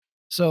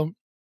So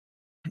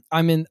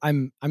I'm in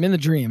the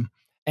dream,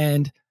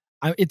 and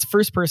it's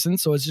first person,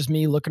 so it's just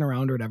me looking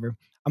around or whatever.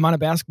 I'm on a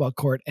basketball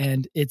court,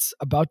 and it's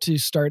about to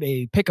start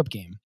a pickup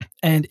game.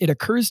 And it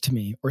occurs to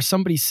me, or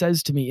somebody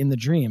says to me in the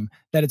dream,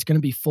 that it's going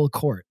to be full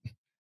court,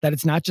 that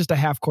it's not just a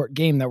half court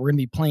game, that we're going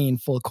to be playing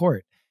full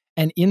court.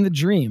 And in the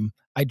dream,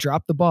 I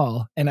drop the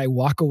ball and I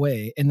walk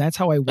away, and that's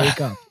how I wake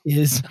up.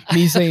 Is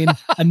me saying,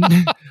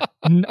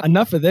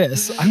 "Enough of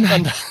this.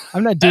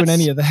 I'm not doing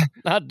any of that.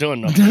 Not doing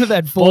none of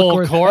that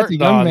full court. That's a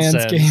young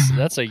man's game.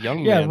 That's a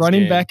young man's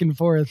running game. back and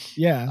forth.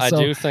 Yeah, I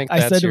do think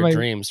that's your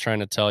dreams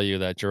trying to tell you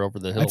that you're over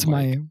the hill. That's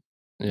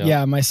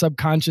my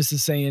subconscious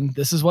is saying,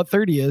 "This is what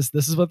 30 is.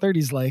 This is what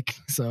 30's like."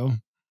 So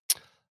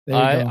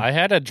I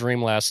had a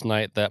dream last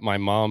night that my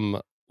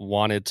mom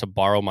wanted to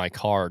borrow my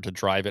car to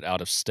drive it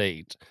out of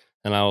state.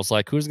 And I was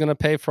like, who's going to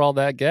pay for all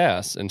that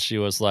gas? And she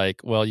was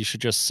like, well, you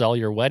should just sell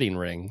your wedding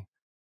ring.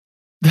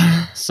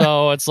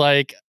 So it's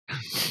like,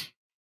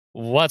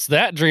 what's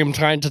that dream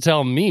trying to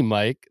tell me,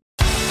 Mike?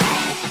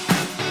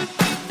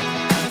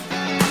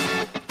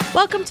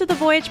 Welcome to the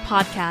Voyage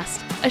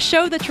Podcast, a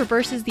show that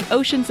traverses the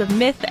oceans of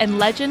myth and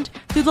legend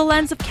through the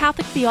lens of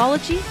Catholic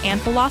theology and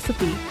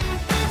philosophy.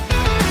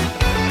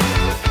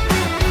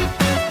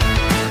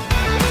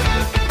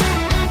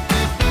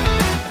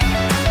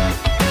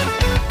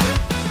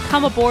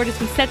 Come aboard as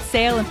we set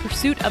sail in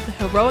pursuit of the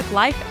heroic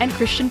life and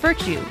Christian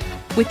virtue,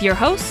 with your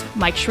hosts,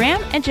 Mike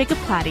Schramm and Jacob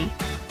Platty.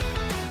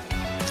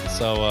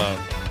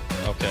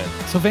 Okay.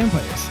 So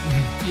vampires.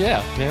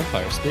 Yeah,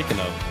 vampires. Speaking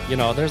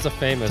of, there's a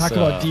famous... Talk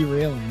about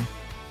derailing.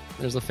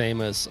 There's a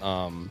famous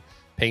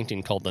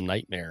painting called The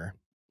Nightmare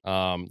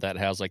that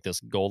has like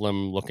this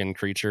golem-looking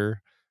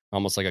creature,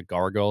 almost like a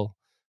gargoyle,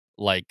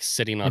 like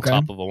sitting on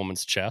top of a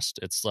woman's chest.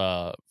 It's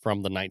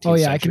from the 19th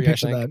century, I can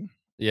picture that.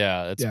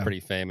 Yeah, it's pretty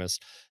famous.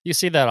 You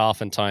see that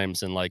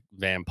oftentimes in like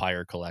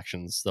vampire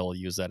collections. They'll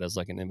use that as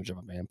like an image of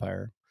a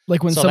vampire.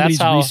 Like when somebody's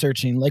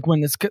researching, like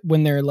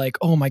when they're like,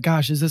 "Oh my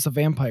gosh, is this a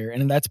vampire?"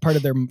 And that's part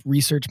of their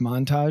research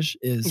montage.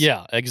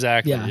 Yeah,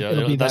 exactly.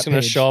 Yeah, that's going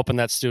to show up in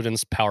that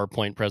student's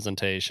PowerPoint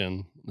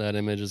presentation. That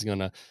image is going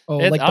to.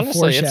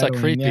 Honestly, it's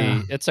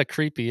a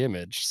creepy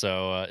image.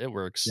 So it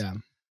works. Yeah.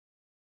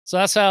 So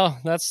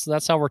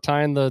that's how we're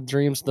tying the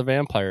dreams to the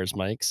vampires,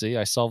 Mike. See,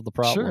 I solved the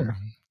problem. Sure.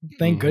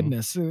 Thank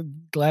goodness.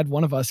 Glad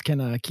one of us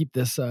can keep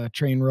this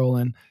train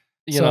rolling.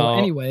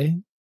 Anyway,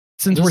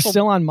 since we're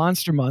still on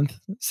Monster Month,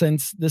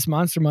 since this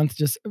Monster Month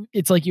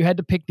it's like you had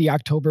to pick the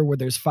October where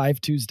there's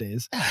 5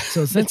 Tuesdays.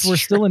 So since we're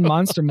still in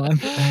Monster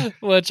Month,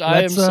 which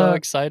I am so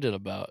excited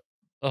about.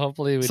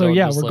 Hopefully we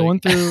don't. So we're going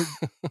through.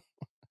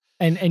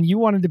 And you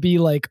wanted to be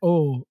like,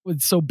 oh,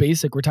 it's so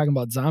basic. We're talking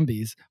about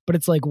zombies, but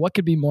it's like, what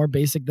could be more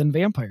basic than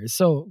vampires?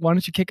 So why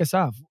don't you kick us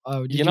off?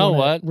 You know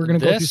what? We're going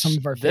to go through some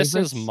of our favorites.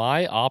 This is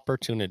my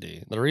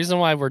opportunity. The reason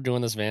why we're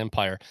doing this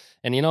vampire.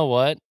 And you know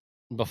what?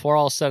 Before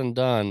all said and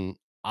done,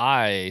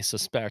 I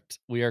suspect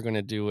we are going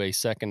to do a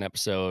second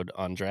episode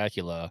on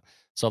Dracula.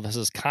 So this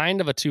is kind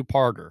of a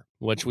two-parter,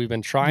 which we've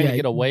been trying to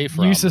get away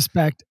from. You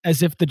suspect,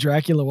 as if the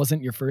Dracula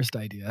wasn't your first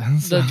idea.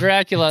 The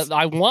Dracula,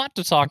 I want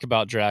to talk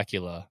about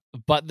Dracula,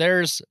 but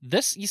there's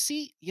this, you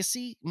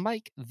see,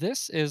 Mike,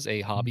 this is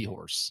a hobby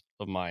horse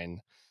of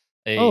mine.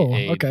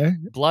 A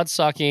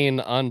blood-sucking,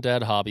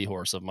 undead hobby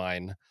horse of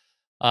mine,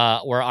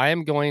 where I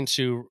am going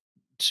to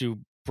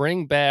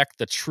bring back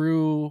the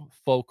true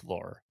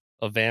folklore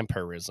of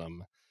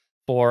vampirism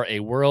for a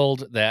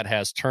world that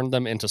has turned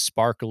them into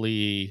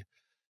sparkly,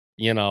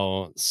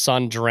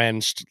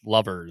 sun-drenched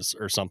lovers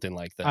or something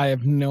like that. I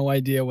have no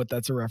idea what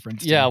that's a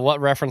reference to. Yeah,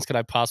 what reference could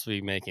I possibly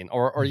be making?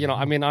 Or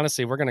I mean,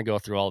 honestly, we're going to go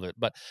through all of it,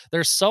 but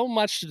there's so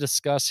much to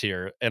discuss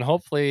here, and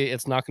hopefully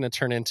it's not going to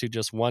turn into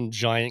just one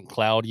giant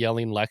cloud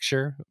yelling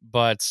lecture,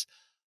 but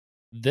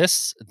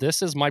this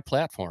is my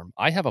platform.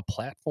 I have a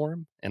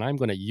platform, and I'm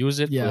going to use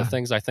it for the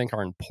things I think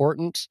are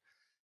important,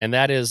 and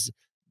that is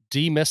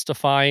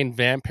demystifying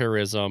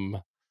vampirism.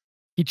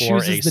 He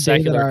chooses the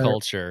day that our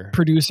culture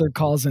producer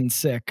calls in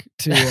sick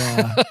to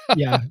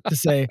to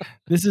say,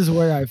 this is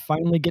where I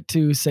finally get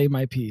to say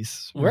my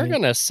piece. Right? We're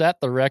going to set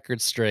the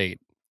record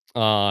straight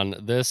on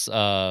this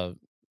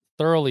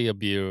thoroughly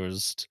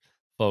abused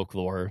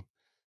folklore,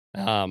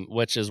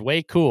 which is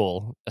way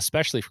cool,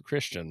 especially for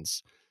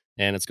Christians.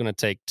 And it's going to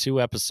take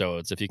 2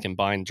 episodes if you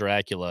combine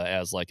Dracula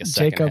as like a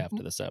second half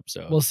to this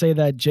episode. We'll say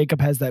that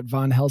Jacob has that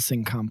Von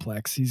Helsing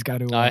complex. He's got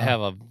to. I have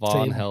a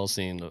Van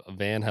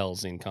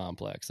Helsing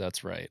complex.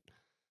 That's right.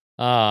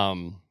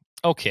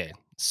 Okay.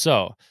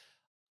 So,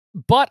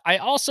 but I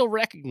also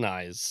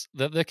recognize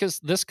that because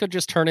this could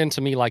just turn into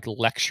me like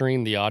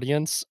lecturing the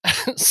audience.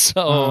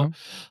 So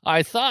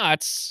I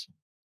thought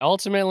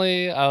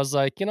ultimately I was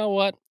like, you know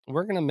what?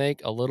 We're going to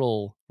make a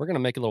little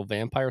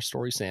vampire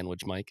story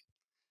sandwich, Mike.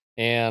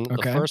 And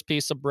the first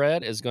piece of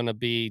bread is going to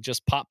be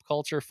just pop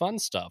culture fun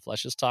stuff.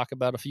 Let's just talk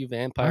about a few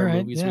vampire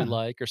movies we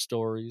like or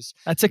stories.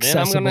 That's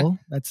accessible.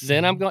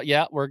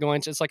 We're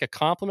going to, it's like a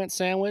compliment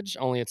sandwich,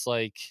 only it's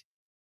like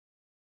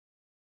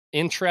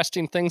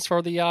interesting things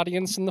for the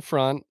audience in the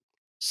front,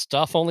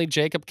 stuff only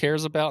Jacob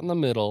cares about in the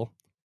middle,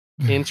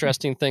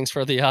 interesting things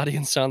for the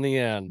audience on the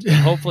end. And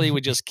hopefully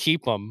we just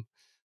keep them.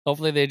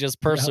 Hopefully they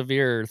just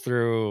persevere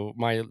through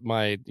my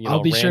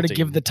I'll be ranting. sure to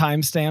give the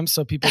timestamp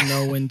so people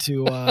know when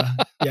to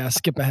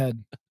skip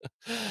ahead.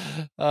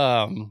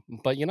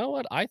 But you know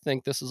what? I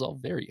think this is all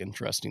very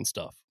interesting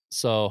stuff.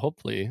 So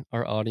hopefully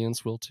our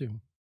audience will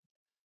too.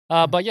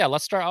 But yeah,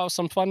 let's start out with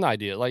some fun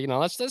idea. Like,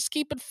 let's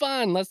keep it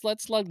fun. Let's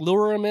like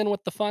lure them in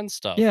with the fun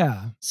stuff.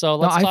 Yeah. So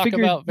let's talk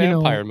about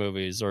vampire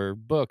movies or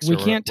books. We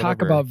can't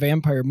talk about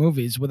vampire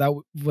movies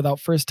without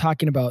first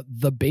talking about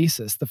the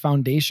basis, the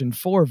foundation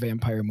for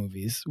vampire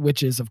movies,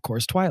 which is of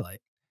course Twilight.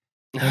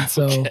 And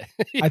so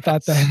I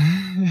thought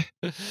that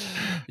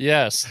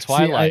yes,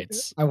 Twilight.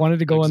 I wanted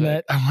to go on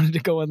that. I wanted to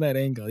go on that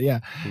angle. Yeah.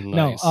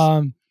 Nice.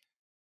 No.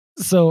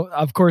 So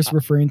of course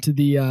referring to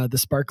the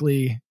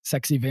sparkly,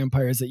 sexy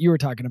vampires that you were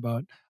talking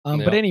about.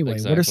 But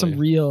anyway, What are some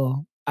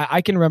real?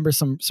 I can remember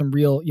some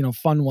real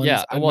fun ones.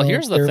 Yeah. Well,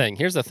 here's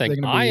the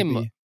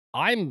thing.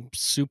 I'm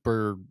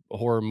super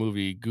horror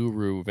movie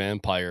guru,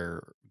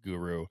 vampire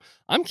guru.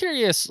 I'm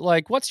curious,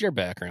 like, what's your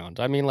background?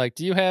 I mean, like,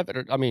 do you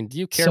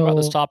care about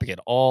this topic at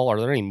all?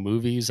 Are there any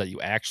movies that you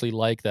actually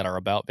like that are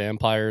about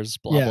vampires?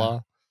 Blah blah.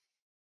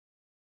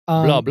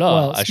 Blah blah.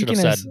 Well, I should have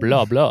said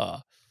blah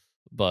blah.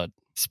 But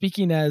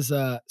speaking as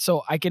I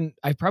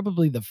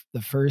probably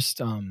the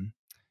first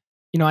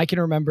I can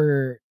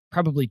remember,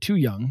 probably too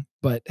young,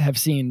 but have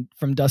seen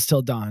From Dusk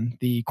Till Dawn,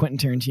 the Quentin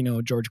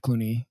Tarantino, George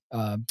Clooney.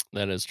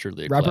 That is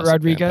truly a Robert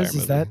Rodriguez.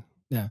 Is that?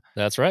 Yeah,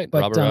 that's right.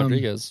 But, Robert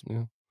Rodriguez.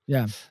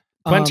 Yeah.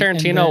 Quentin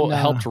Tarantino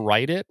helped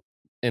write it,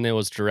 and it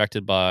was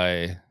directed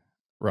by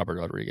Robert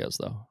Rodriguez,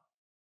 though.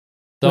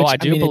 Though I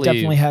believe it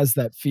definitely has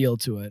that feel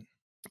to it.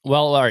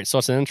 Well, all right. So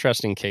it's an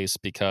interesting case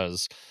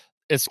because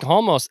it's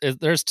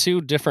there's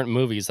two different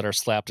movies that are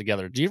slapped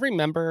together. Do you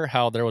remember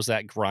how there was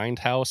that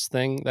Grindhouse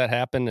thing that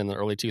happened in the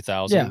early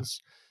 2000s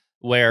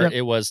where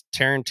it was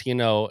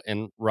Tarantino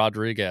and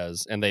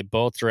Rodriguez, and they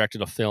both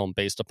directed a film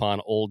based upon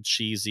old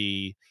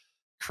cheesy,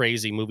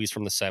 crazy movies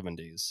from the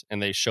 70s,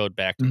 and they showed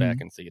back to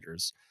back in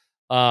theaters.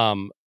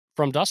 From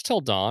Dusk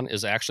Till Dawn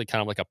is actually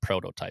kind of like a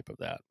prototype of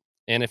that.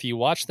 And if you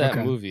watch that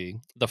movie,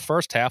 the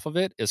first half of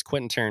it is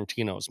Quentin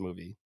Tarantino's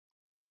movie.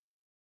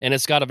 And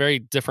it's got a very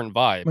different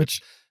vibe.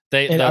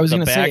 The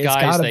bad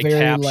guys they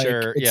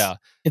capture,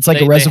 it's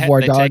like a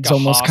Reservoir Dogs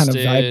almost kind of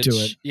vibe to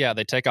it. Yeah,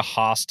 they take a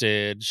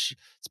hostage.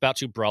 It's about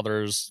two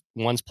brothers.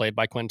 One's played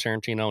by Quentin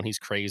Tarantino, and he's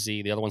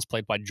crazy. The other one's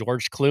played by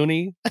George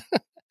Clooney,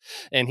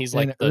 and he's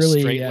like the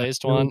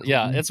straight-laced one.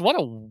 Yeah, it's what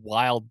a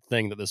wild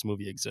thing that this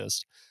movie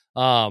exists.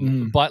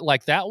 But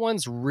like that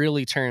one's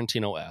really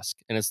Tarantino-esque,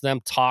 and it's them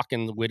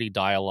talking witty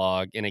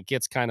dialogue, and it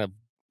gets kind of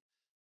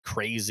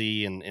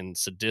crazy and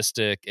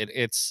sadistic.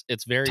 It's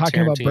very talking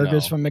Tarantino. About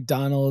burgers from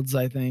McDonald's,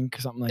 I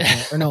think, something like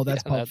that. Or no,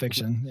 that's Pulp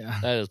Fiction. Yeah,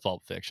 that is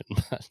Pulp Fiction.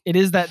 It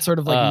is that sort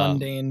of like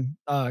mundane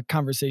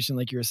conversation,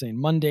 like you were saying,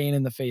 mundane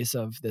in the face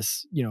of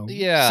this,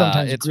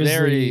 sometimes it's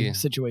grisly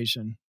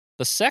situation.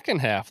 The second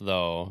half,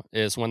 though,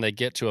 is when they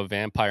get to a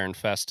vampire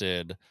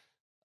infested.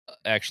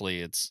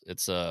 Actually, it's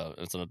an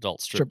adult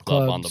strip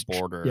club on the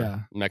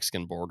border,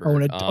 Mexican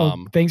border.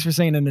 Thanks for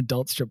saying an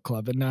adult strip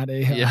club and not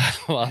a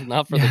well,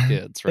 not for the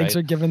kids, right? Thanks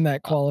for giving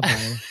that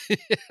qualifier.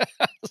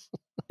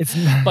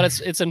 But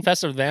it's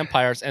infested with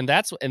vampires, and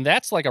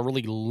that's like a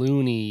really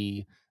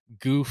loony,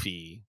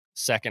 goofy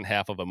second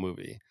half of a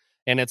movie,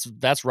 and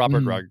that's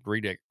Robert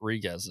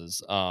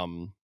Rodriguez's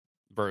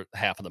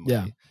half of the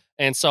movie,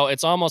 and so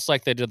it's almost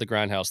like they did the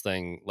Grindhouse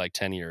thing like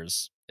 10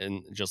 years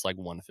in just like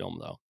one film,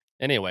 though.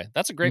 Anyway,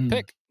 that's a great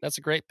pick. That's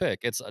a great pick.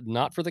 It's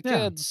not for the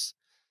kids,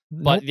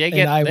 but they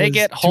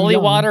get holy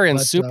water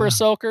and super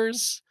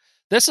soakers.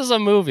 This is a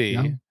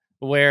movie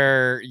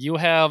where you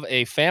have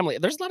a family.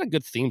 There's a lot of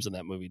good themes in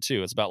that movie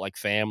too. It's about like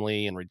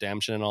family and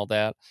redemption and all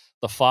that.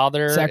 The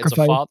father is a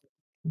father.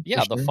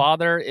 Yeah, the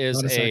father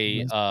is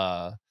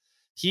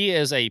he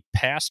is a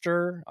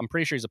pastor. I'm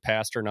pretty sure he's a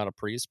pastor, not a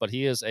priest, but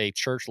he is a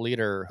church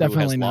leader who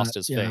has lost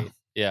his faith.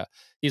 Yeah,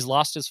 he's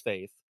lost his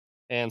faith.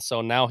 And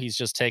so now he's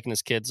just taking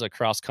his kids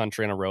across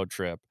country on a road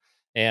trip.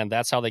 And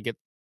that's how they get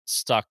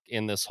stuck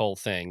in this whole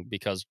thing,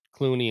 because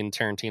Clooney and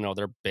Tarantino,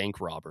 they're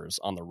bank robbers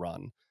on the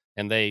run.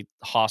 And they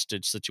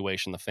hostage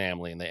situation the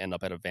family, and they end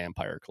up at a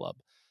vampire club.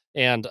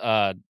 And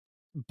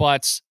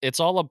but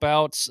it's all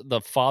about the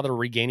father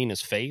regaining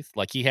his faith.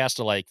 Like he has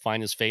to like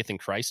find his faith in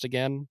Christ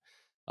again.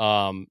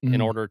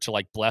 In order to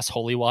like bless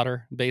holy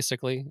water,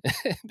 basically.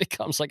 It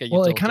becomes like a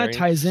it kind of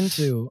ties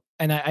into,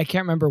 and I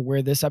can't remember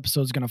where this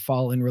episode is going to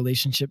fall in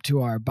relationship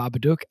to our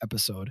Babadook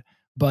episode,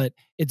 but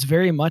it's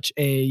very much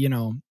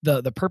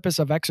the purpose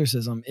of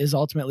exorcism is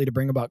ultimately to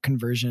bring about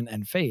conversion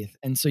and faith.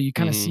 And so you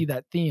kind of see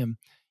that theme.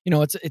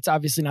 It's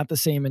obviously not the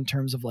same in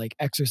terms of like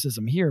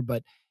exorcism here,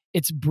 but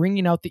it's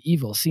bringing out the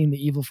evil, seeing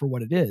the evil for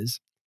what it is.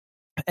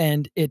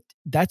 And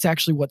that's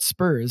actually what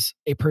spurs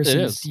a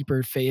person's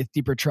deeper faith,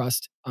 deeper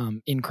trust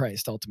in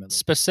Christ ultimately.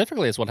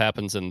 Specifically, is what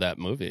happens in that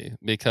movie,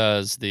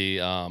 because the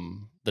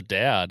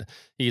dad,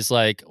 he's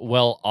like,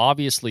 well,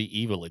 obviously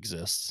evil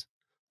exists.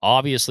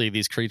 Obviously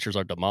these creatures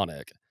are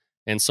demonic.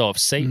 And so if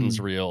Satan's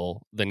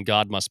real, then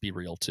God must be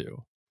real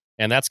too.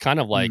 And that's kind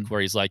of like where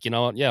he's like, you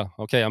know what? Yeah,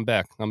 okay, I'm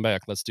back.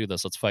 Let's do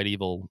this. Let's fight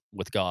evil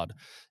with God.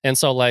 And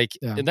so like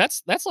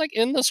that's like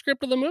in the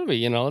script of the movie,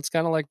 you know, it's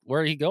kind of like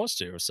where he goes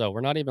to. So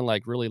we're not even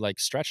like really like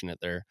stretching it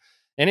there.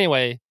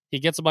 Anyway, he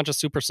gets a bunch of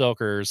super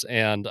soakers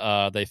and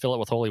they fill it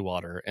with holy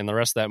water. And the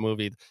rest of that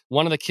movie,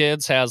 one of the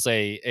kids has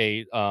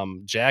a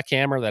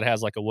jackhammer that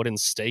has like a wooden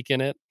stake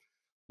in it.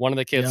 One of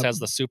the kids has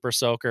the super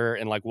soaker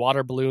and like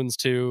water balloons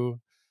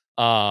too.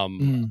 What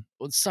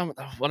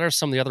are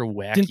some of the other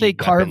wacky? Didn't they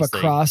carve a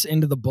cross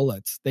into the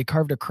bullets? They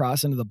carved a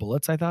cross into the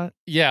bullets, I thought.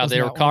 Yeah,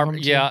 they were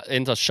carved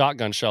into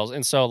shotgun shells.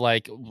 And so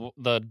like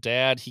the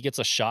dad, he gets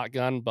a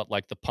shotgun, but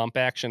like the pump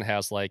action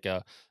has like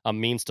a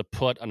means to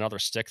put another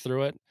stick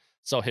through it.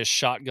 So his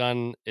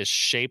shotgun is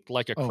shaped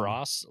like a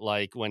cross,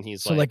 like when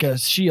he's like a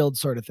shield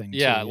sort of thing.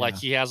 Yeah, like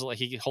he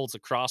holds a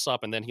cross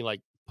up and then he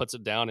like puts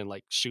it down and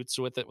like shoots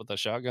with it with a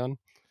shotgun.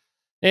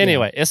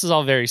 Anyway, this is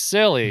all very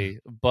silly,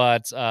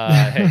 but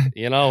hey,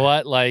 you know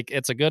what? Like,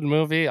 it's a good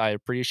movie. I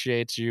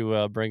appreciate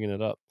you bringing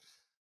it up.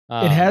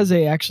 It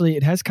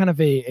has kind of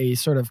a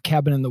sort of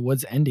cabin in the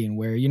woods ending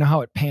where, you know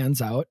how it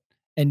pans out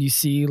and you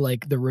see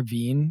like the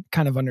ravine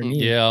kind of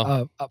underneath,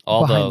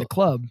 behind the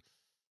club.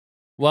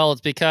 Well,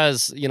 it's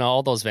because, you know,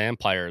 all those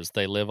vampires,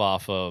 they live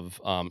off of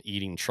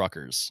eating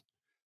truckers.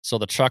 So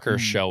the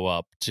truckers show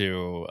up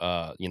to,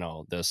 you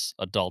know, this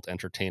adult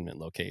entertainment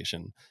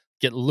location.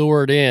 Get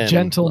lured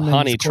in,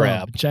 honey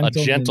trap, a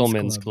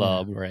gentleman's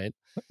club, right?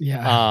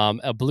 Yeah.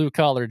 A blue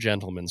collar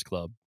gentleman's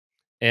club.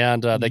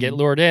 And they get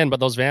lured in, but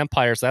those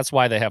vampires, that's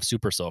why they have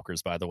super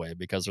soakers, by the way,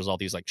 because there's all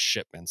these like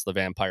shipments. The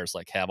vampires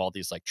like have all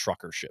these like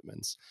trucker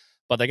shipments,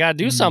 but they got to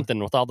do something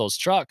with all those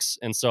trucks.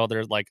 And so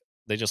they're like,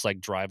 they just like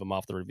drive them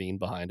off the ravine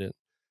behind it.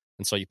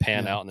 And so you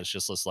pan out and it's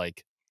just this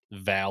like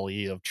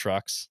valley of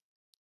trucks.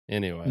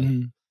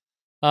 Anyway.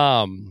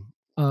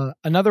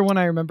 Another one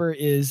I remember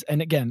is, and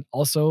again,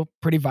 also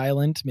pretty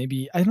violent.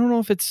 Maybe, I don't know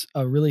if it's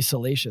really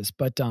salacious,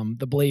 but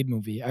the Blade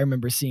movie, I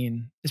remember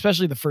seeing,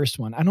 especially the first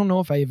one. I don't know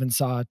if I even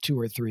saw 2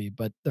 or 3,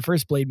 but the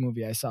first Blade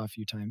movie I saw a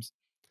few times.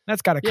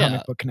 That's got a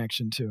comic book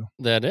connection too.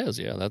 That is,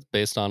 yeah. That's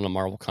based on a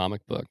Marvel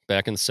comic book.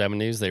 Back in the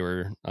 70s, they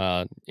were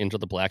into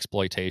the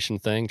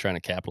blaxploitation thing, trying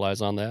to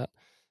capitalize on that.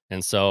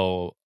 And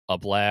so a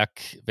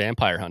black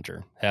vampire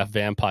hunter, half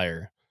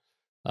vampire.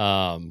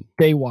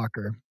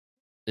 Daywalker.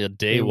 A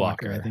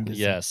Daywalker, I think.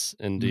 Yes,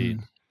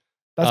 indeed.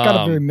 That's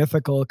got a very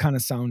mythical kind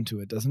of sound to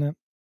it, doesn't it?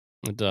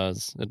 It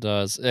does.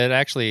 It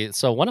actually,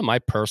 so one of my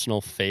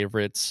personal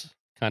favorites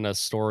kind of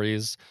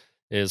stories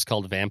is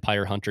called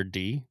Vampire Hunter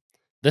D.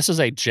 This is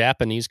a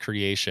Japanese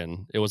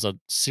creation. It was a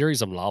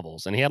series of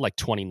novels, and he had like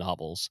 20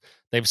 novels.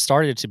 They've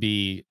started to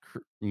be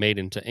made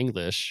into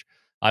English.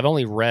 I've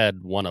only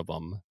read one of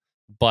them,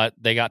 but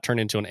they got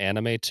turned into an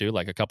anime too,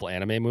 like a couple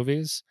anime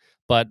movies.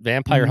 But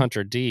Vampire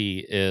Hunter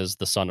D is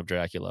the son of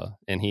Dracula,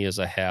 and he is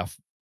a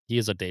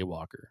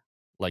daywalker,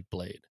 like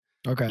Blade.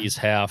 Okay. He's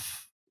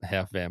half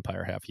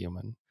vampire, half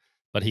human.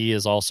 But he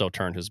has also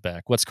turned his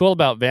back. What's cool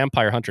about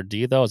Vampire Hunter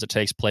D, though, is it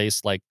takes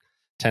place like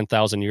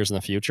 10,000 years in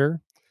the future.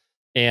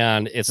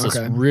 And it's this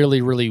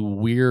really, really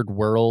weird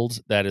world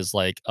that is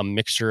like a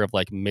mixture of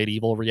like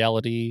medieval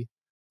reality,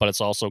 but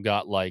it's also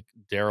got like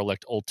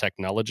derelict old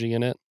technology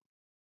in it.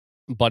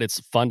 But it's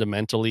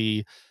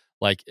fundamentally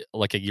like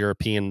a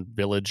European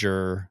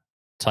villager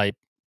type,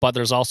 but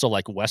there's also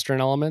like Western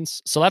elements.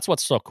 So that's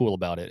what's so cool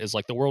about it, is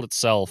like the world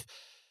itself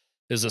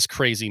is this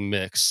crazy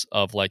mix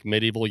of like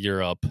medieval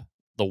Europe,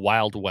 the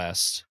Wild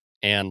West,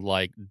 and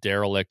like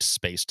derelict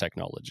space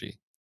technology.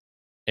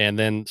 And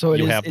then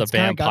you have the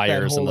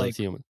vampires and the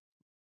human.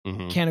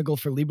 Cannibal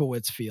for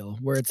Leibowitz feel,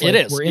 where it's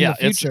like we're in the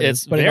future,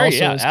 it's but very,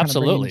 it also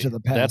absolutely. Into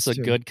the past That's a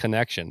too. good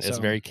connection. It's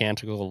very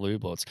Cannibal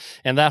Leibowitz,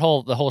 and the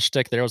whole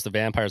shtick there was the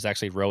vampires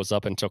actually rose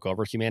up and took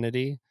over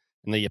humanity,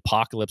 and the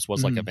apocalypse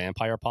was like a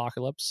vampire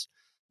apocalypse.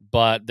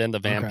 But then the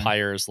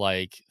vampires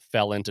like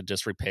fell into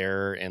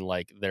disrepair and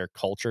like their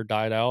culture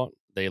died out.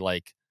 They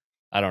like,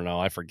 I don't know,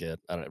 I forget,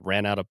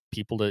 ran out of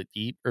people to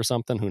eat or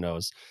something. Who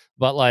knows?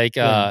 But like,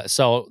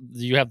 so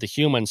you have the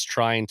humans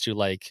trying to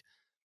like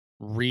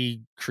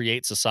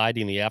recreate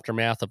society in the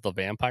aftermath of the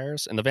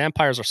vampires, and the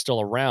vampires are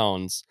still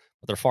around,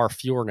 but they're far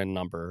fewer in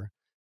number,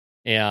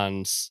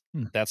 and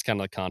that's kind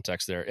of the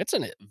context there. It's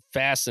a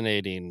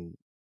fascinating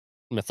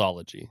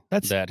mythology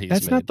that's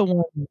made. Not the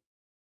one.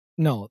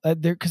 No,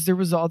 because there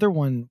was the other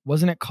one,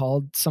 wasn't it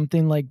called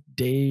something like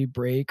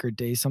Daybreak or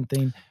Day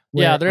something?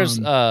 Where, there's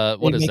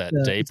what is that,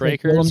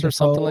 Daybreakers or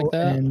something like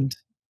that, and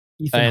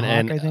Ethan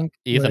Hawke, I think.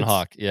 Ethan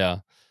Hawke, yeah.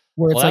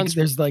 Where it's like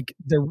there's like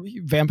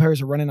the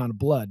vampires are running out of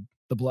blood.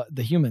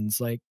 The humans,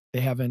 like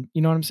they haven't,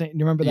 you know what I'm saying? You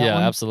remember that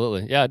one? Yeah,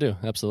 absolutely. Yeah, I do.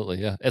 Absolutely.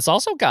 Yeah. It's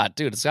also got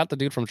the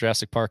dude from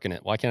Jurassic Park in it.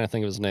 Why can't I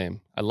think of his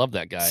name? I love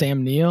that guy.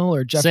 Sam Neill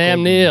or Jeff Sam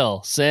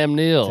Goldblum? Sam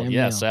Neill.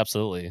 Yes,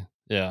 absolutely.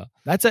 Yeah.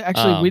 That's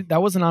actually,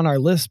 that wasn't on our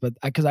list, but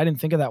because I didn't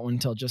think of that one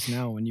until just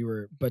now when you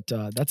were, but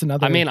that's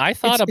another. I mean, I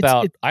thought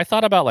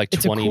about like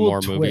 20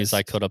 more movies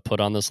I could have put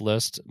on this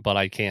list, but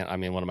I can't. I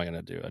mean, what am I going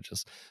to do?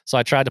 So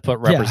I tried to put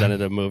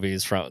representative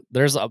movies from,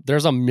 there's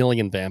a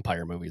million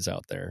vampire movies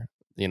out there,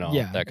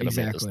 that could have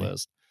made this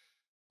list.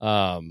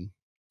 One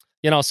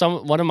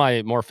of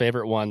my more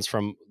favorite ones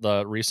from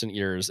the recent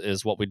years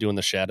is What We Do in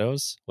the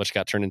Shadows, which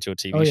got turned into a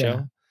TV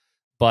show.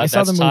 But I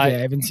saw the movie. I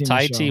haven't seen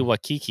the show. Taika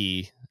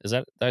Waititi.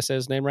 Did I say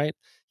his name right?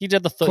 He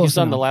did he's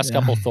done the last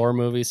couple Thor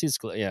movies.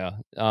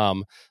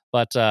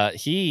 But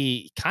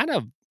he kind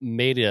of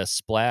made a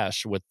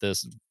splash with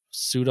this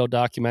pseudo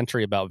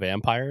documentary about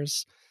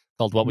vampires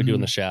called What We Do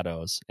in the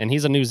Shadows. And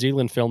he's a New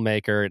Zealand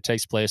filmmaker. It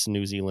takes place in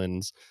New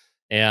Zealand.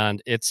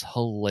 And it's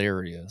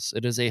hilarious.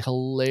 It is a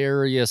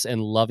hilarious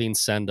and loving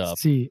send-up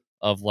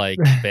of like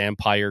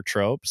vampire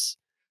tropes.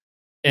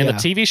 And the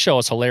TV show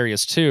is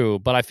hilarious too,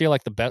 but I feel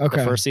like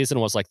the first season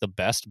was like the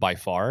best by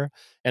far.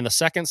 And the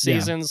second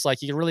season's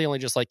like you really only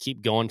just like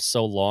keep going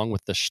so long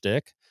with the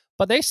shtick,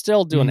 but they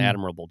still do an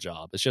admirable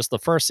job. It's just the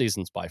first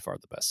season's by far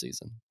the best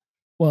season.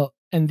 Well,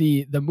 and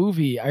the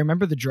movie, I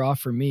remember the draw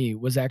for me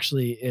was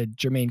actually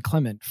Jermaine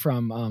Clement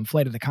from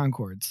Flight of the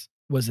Conchords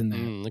was in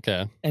there.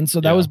 Okay. And so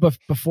that was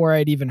before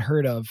I'd even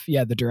heard of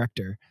the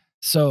director.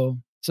 So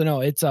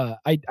no, it's I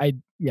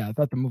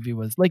thought the movie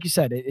was, like you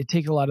said, it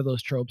takes a lot of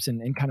those tropes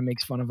and kind of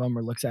makes fun of them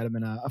or looks at them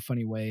in a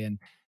funny way. And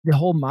the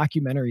whole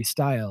mockumentary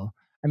style,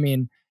 I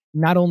mean,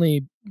 not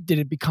only did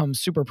it become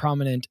super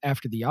prominent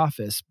after The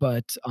Office,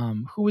 but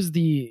who was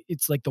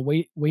it's like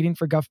the Waiting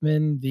for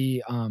Guffman,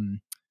 who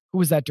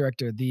was that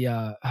director?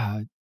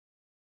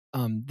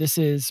 This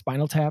is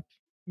Spinal Tap.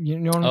 You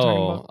know what I'm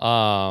talking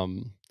about?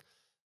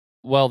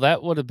 Well,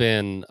 that would have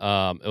been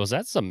was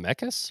that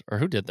Zemeckis or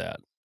who did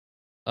that?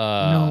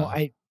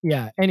 Anyway,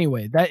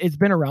 that it's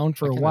been around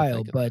for a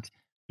while, but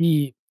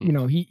he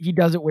he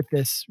does it with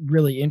this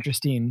really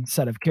interesting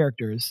set of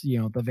characters,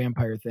 the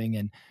vampire thing.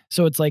 And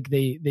so it's like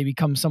they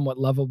become somewhat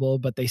lovable,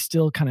 but they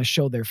still kind of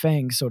show their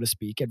fangs, so to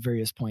speak, at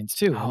various points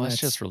too. Oh, it's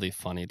just really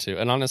funny too.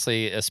 And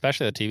honestly,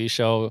 especially the TV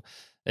show,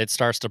 it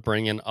starts to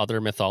bring in other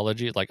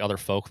mythology, like other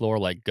folklore,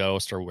 like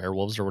ghosts or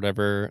werewolves or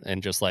whatever,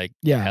 and just like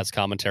has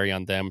commentary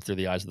on them through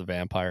the eyes of the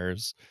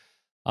vampires.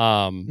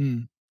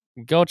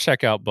 Go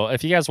check out both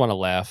if you guys want to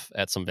laugh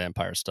at some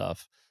vampire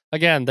stuff.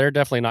 Again, they're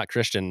definitely not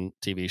Christian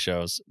TV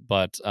shows,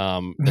 but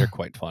they're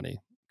quite funny,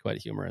 quite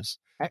humorous.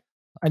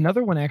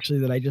 Another one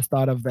actually that I just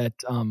thought of that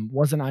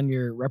wasn't on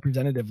your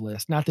representative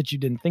list, not that you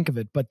didn't think of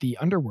it, but the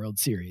Underworld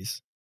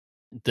series.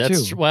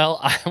 Well,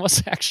 I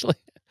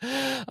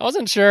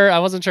wasn't sure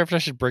if I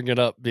should bring it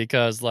up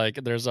because like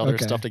there's other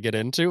stuff to get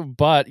into,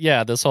 but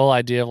yeah, this whole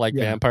idea of like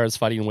vampires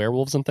fighting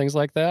werewolves and things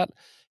like that.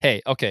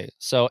 Hey, okay,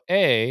 so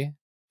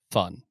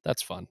fun.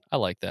 That's fun. I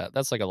like that.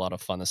 That's like a lot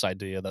of fun. This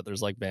idea that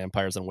there's like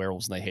vampires and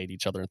werewolves and they hate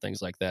each other and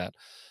things like that.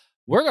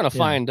 We're gonna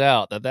find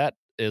out that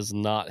is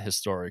not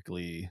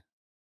historically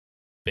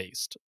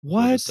based.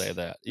 What? We'll just say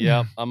that.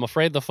 Yeah, I'm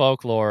afraid the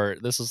folklore.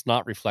 This is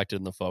not reflected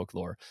in the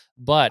folklore,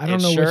 but I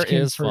don't know sure which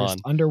came is first,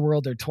 fun.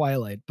 Underworld or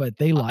Twilight, but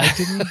they lied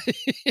to me.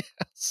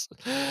 Yes.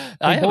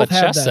 I have a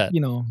chess set.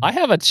 I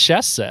have a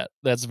chess set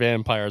that's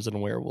vampires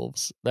and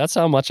werewolves. That's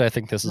how much I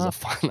think this is a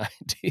fun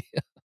idea.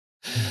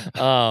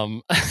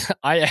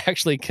 I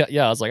actually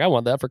I was like, I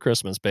want that for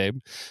Christmas, babe.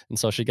 And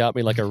so she got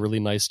me like a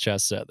really nice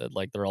chess set that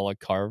like they're all like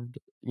carved,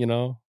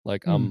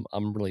 like I'm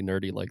really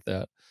nerdy like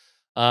that.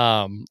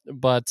 No,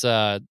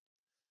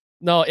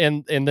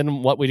 and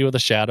then What We Do with the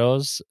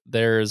Shadows,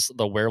 there's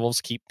the werewolves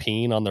keep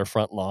peeing on their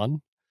front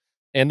lawn,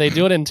 and they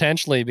do it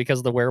intentionally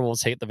because the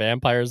werewolves hate the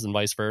vampires and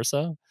vice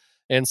versa.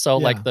 And so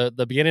like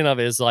the beginning of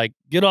it is like,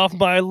 get off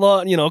my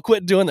lawn,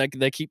 quit doing that.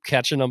 They keep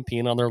catching them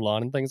peeing on their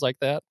lawn and things like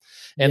that.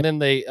 And then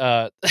they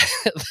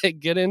they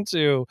get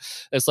into,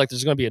 it's like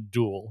there's going to be a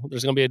duel.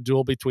 There's going to be a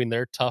duel between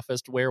their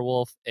toughest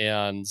werewolf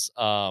and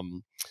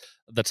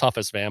the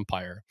toughest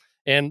vampire.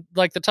 And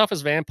like the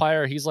toughest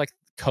vampire, he's like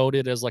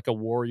coded as like a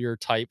warrior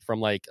type from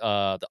like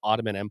the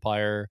Ottoman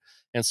Empire.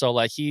 And so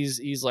like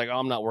he's like, oh,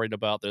 I'm not worried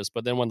about this.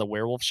 But then when the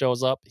werewolf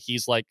shows up,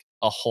 he's like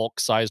a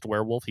Hulk-sized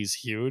werewolf. He's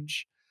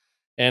huge.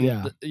 And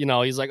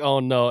he's like, oh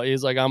no,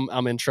 he's like,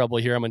 I'm in trouble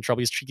here. I'm in trouble.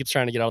 He keeps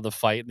trying to get out of the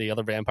fight. The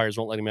other vampires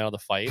won't let him out of the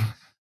fight.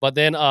 But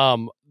then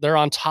they're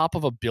on top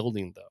of a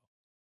building though.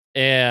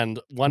 And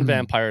one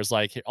vampire is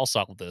like, I'll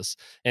solve this.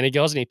 And he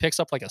goes and he picks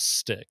up like a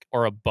stick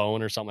or a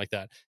bone or something like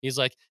that. He's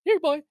like,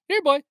 here boy.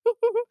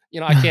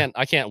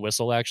 I can't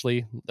whistle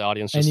actually. The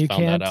audience just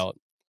found that out.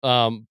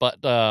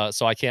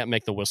 So I can't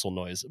make the whistle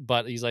noise.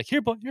 But he's like,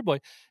 here boy.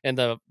 And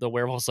the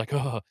werewolf's like,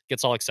 oh,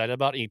 gets all excited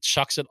about it. And he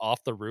chucks it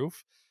off the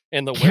roof.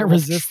 And the can't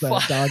resist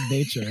that dog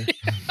nature.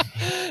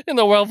 And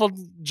the werewolf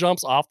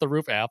jumps off the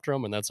roof after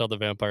him, and that's how the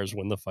vampires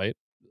win the fight.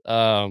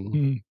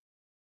 Funny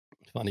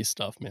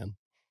stuff, man.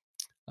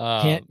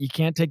 You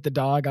can't take the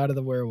dog out of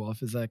the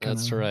werewolf. Is that kind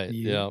that's of right?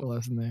 the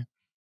lesson there?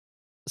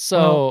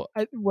 So,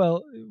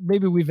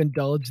 maybe we've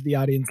indulged the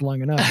audience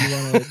long enough. You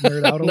want to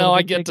nerd out a little now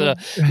bit?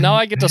 Now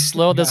I get to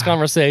slow this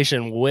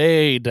conversation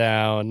way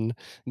down,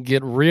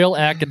 get real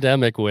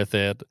academic with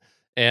it,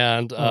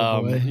 and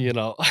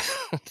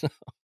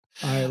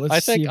All right,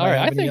 let's see if I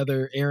have any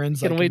other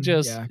errands. Can we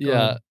just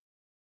we're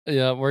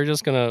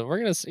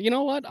gonna you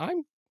know what,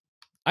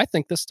 I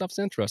think this stuff's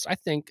interesting. I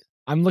think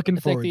I'm looking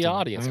forward the to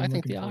audience. it. I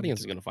think the audience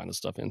is going to find this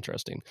stuff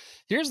interesting.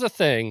 Here's the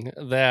thing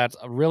that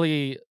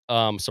really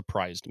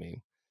surprised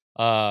me.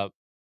 And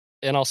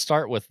I'll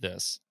start with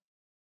this.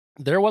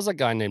 There was a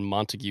guy named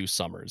Montague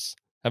Summers.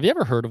 Have you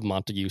ever heard of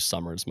Montague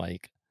Summers,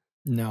 Mike?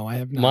 No, I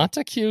have not.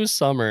 Montague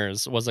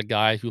Summers was a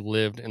guy who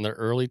lived in the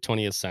early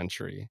 20th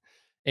century,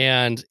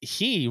 and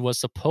he was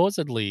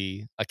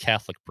supposedly a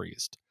Catholic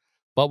priest.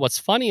 But what's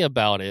funny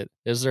about it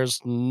is there's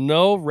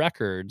no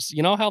records.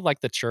 You know how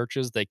like the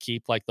churches, they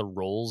keep like the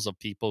rolls of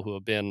people who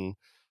have been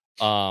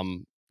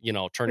turned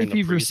into priests. If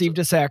you've received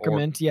a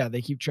sacrament,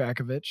 they keep track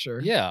of it, sure.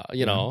 Yeah,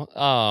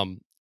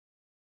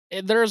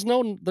 there's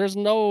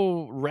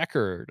no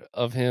record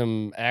of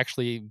him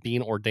actually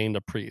being ordained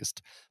a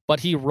priest, but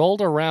he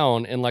rolled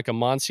around in like a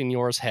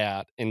monsignor's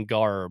hat and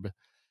garb.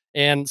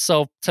 And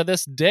so to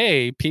this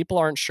day, people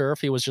aren't sure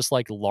if he was just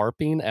like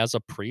LARPing as a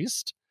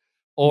priest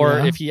or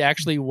if he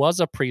actually was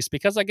a priest,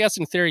 because I guess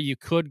in theory he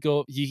could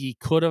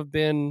have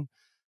been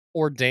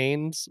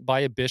ordained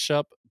by a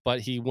bishop, but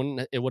it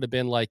would have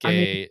been like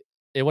an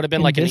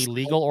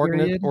illegal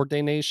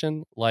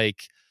ordination.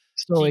 Like,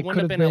 so he wouldn't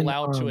have been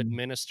allowed to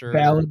administer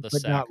valid, the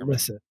but sacrament. Not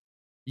licit.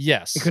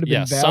 Yes, it could have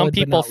been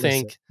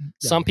valid,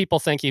 some people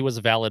think he was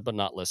valid but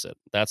not licit.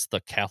 That's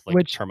the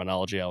Catholic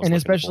terminology I was looking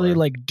especially for.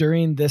 Like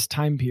during this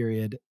time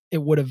period,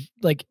 it would have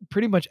like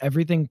pretty much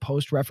everything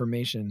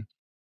post-Reformation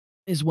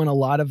is when a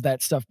lot of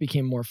that stuff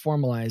became more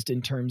formalized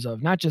in terms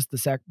of not just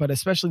but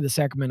especially the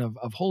sacrament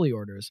of holy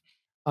orders.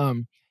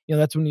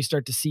 That's when you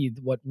start to see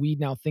what we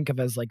now think of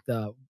as like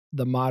the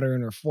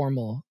modern or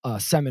formal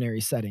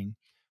seminary setting.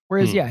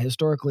 Whereas,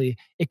 historically,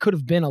 it could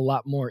have been a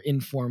lot more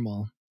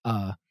informal.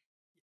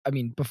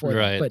 Before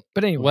that.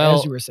 But anyway,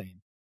 as you were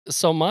saying.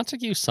 So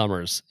Montague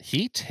Summers,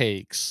 he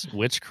takes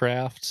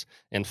witchcraft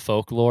and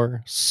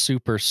folklore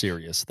super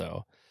serious,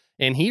 though.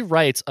 And he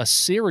writes a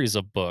series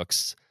of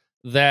books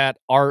that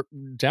are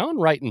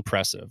downright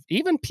impressive.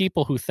 Even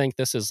people who think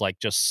this is like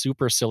just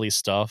super silly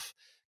stuff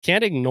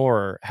can't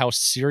ignore how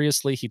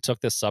seriously he took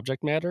this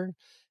subject matter.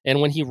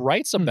 And when he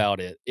writes about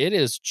it, it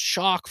is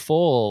chock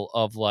full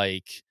of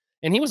like,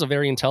 and he was a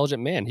very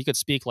intelligent man. He could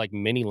speak like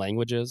many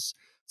languages.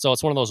 So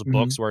it's one of those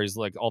books where he's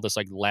like all this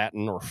like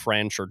Latin or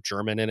French or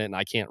German in it, and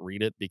I can't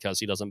read it because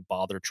he doesn't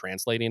bother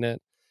translating it.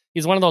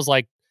 He's one of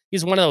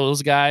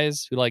those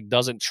guys who like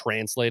doesn't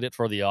translate it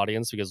for the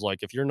audience because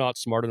like if you're not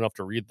smart enough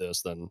to read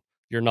this, then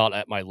you're not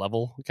at my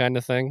level kind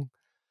of thing.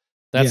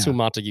 That's who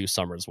Montague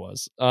Summers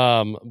was.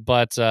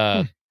 But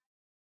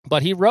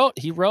he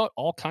wrote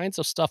all kinds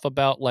of stuff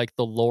about like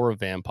the lore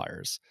of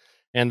vampires.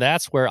 And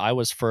that's where I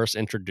was first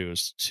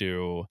introduced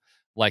to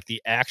like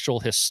the actual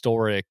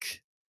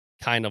historic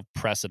kind of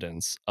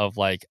precedence of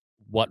like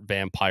what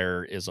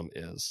vampirism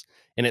is.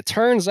 And it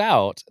turns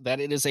out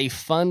that it is a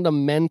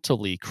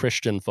fundamentally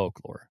Christian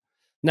folklore.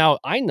 Now,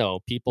 I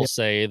know people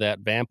say that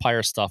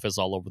vampire stuff is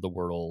all over the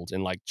world,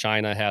 and like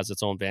China has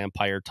its own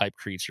vampire type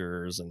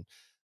creatures, and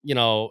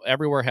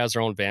everywhere has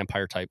their own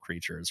vampire type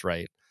creatures,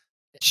 right?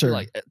 Sure.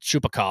 Like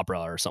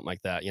chupacabra or something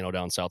like that,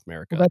 down South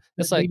America. Well,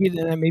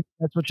 maybe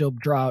that's what you'll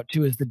draw out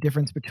too, is the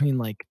difference between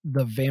like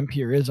the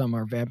vampirism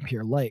or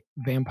vampire-like.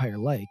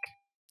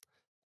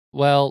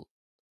 Well,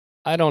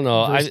 I don't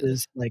know.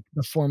 Versus like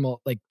the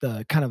formal, like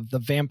the kind of the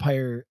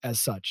vampire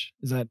as such.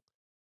 Is that?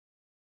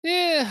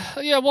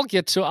 Yeah, we'll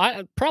get to.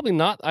 I probably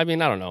not. I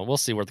mean, I don't know. We'll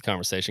see where the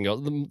conversation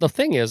goes. The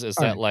thing is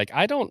that like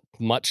I don't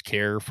much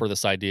care for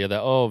this idea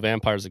that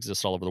vampires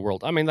exist all over the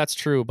world. I mean, that's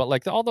true, but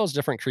like all those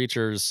different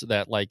creatures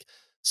that like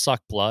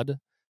suck blood,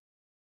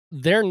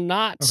 they're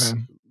not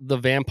the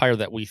vampire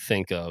that we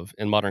think of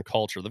in modern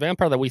culture. The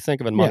vampire that we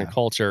think of in modern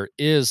culture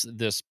is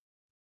this.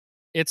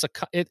 It's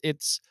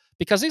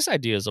because these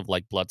ideas of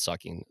like blood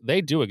sucking,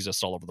 they do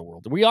exist all over the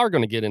world. We are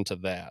going to get into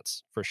that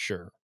for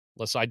sure.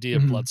 This idea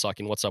of blood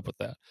sucking, what's up with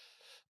that?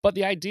 But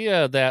the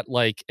idea that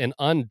like an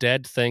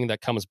undead thing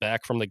that comes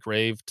back from the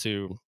grave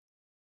to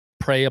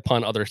prey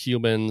upon other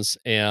humans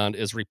and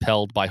is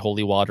repelled by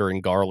holy water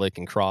and garlic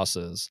and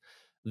crosses,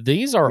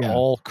 these are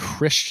all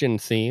Christian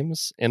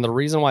themes. And the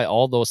reason why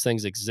all those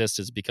things exist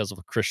is because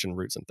of Christian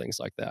roots and things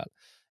like that.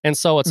 And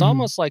so it's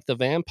almost like the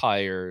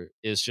vampire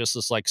is just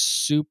this like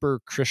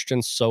super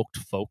Christian soaked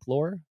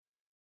folklore.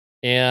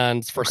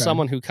 And for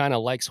someone who kind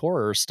of likes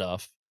horror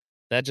stuff,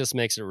 that just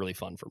makes it really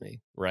fun for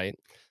me, right?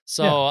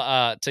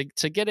 So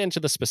to get into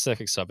the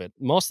specifics of it,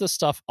 most of this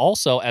stuff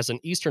also, as an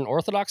Eastern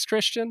Orthodox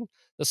Christian,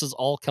 this is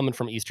all coming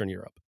from Eastern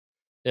Europe.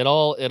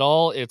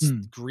 It's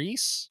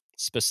Greece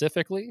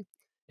specifically,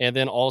 and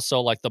then also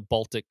like the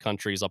Baltic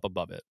countries up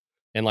above it,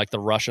 and like the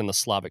Russian, the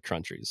Slavic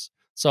countries.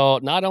 So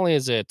not only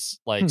is it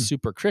like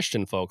super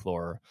Christian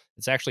folklore,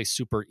 it's actually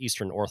super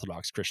Eastern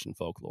Orthodox Christian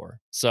folklore.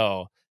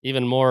 So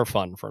even more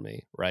fun for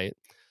me, right?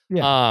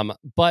 Yeah.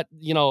 But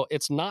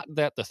it's not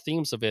that the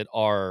themes of it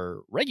are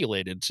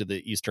regulated to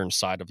the eastern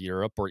side of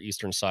Europe or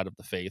eastern side of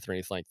the faith or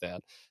anything like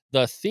that.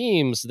 The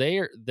themes,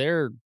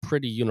 they're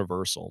pretty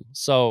universal.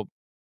 So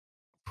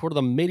for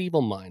the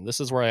medieval mind, this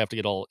is where I have to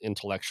get all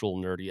intellectual,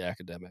 nerdy,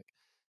 academic,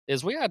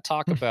 is we got to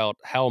talk about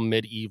how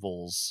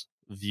medievals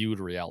viewed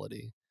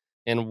reality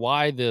and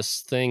why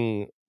this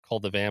thing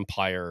called the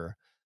vampire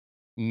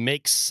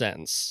makes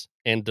sense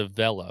and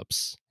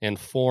develops and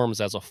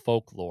forms as a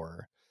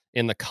folklore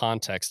in the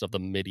context of the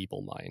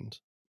medieval mind.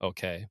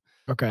 Okay.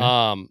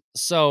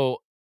 So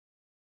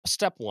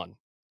step one,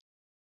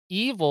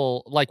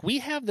 evil, like we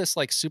have this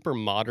like super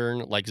modern,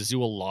 like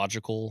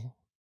zoological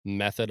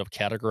method of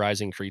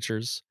categorizing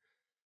creatures.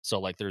 So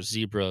like there's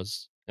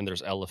zebras and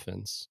there's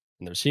elephants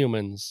and there's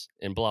humans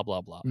and blah,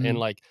 blah, blah. And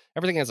like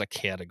everything has a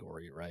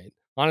category, right?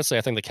 Honestly,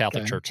 I think the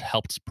Catholic Church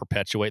helped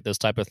perpetuate this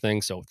type of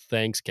thing. So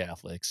thanks,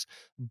 Catholics.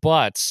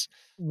 But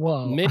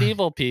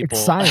medieval people,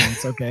 it's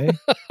science, okay?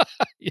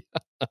 Yeah,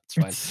 that's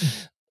fine.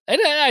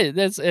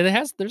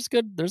 There's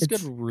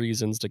good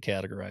reasons to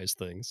categorize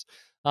things.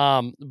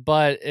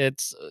 But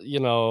it's,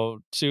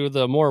 to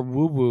the more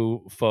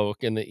woo-woo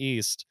folk in the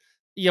East,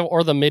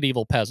 or the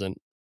medieval peasant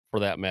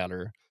for that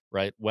matter,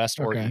 right? West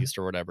or East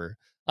or whatever.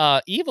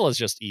 Evil is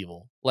just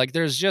evil. Like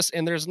there's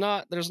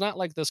not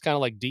like this kind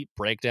of like deep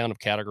breakdown of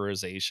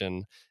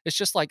categorization. It's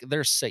just like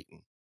there's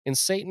Satan, and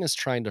Satan is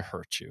trying to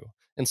hurt you.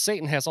 And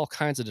Satan has all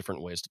kinds of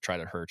different ways to try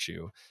to hurt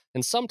you.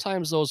 And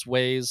sometimes those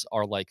ways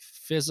are like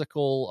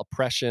physical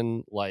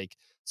oppression, like,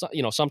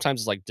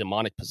 sometimes it's like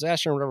demonic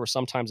possession or whatever.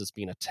 Sometimes it's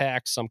being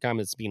attacked.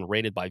 Sometimes it's being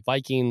raided by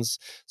Vikings.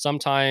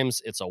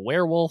 Sometimes it's a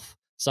werewolf.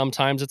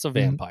 Sometimes it's a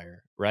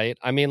vampire, right?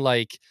 I mean,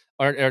 like,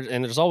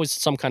 and there's always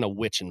some kind of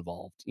witch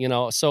involved,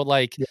 So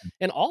like,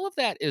 and all of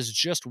that is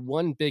just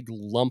one big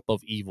lump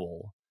of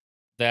evil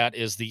that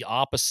is the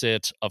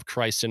opposite of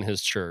Christ and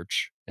his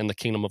church and the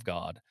kingdom of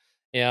God.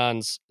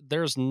 And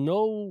there's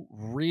no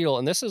real,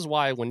 and this is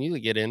why when you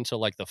get into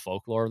like the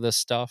folklore of this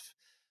stuff,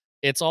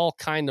 it's all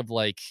kind of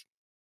like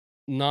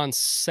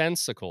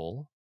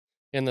nonsensical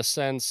in the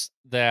sense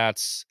that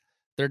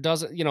there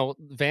doesn't,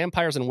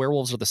 vampires and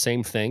werewolves are the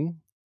same thing.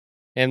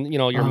 And,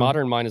 your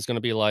modern mind is going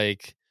to be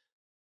like,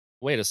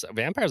 wait a second,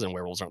 vampires and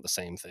werewolves aren't the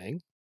same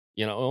thing.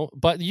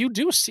 But you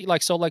do see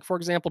like, so like, for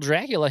example,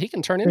 Dracula, he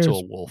can turn into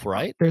a wolf,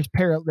 right? There's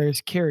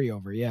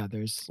carryover. Yeah.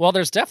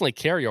 There's definitely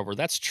carryover.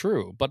 That's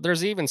true. But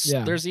there's even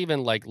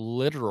like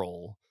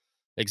literal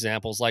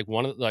examples. Like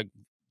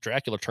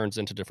Dracula turns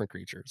into different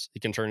creatures.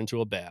 He can turn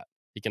into a bat.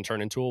 He can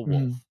turn into a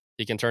wolf.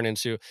 He can turn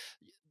into,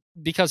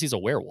 because he's a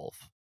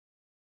werewolf.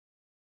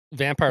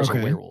 Vampires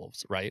are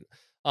werewolves, right?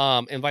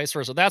 And vice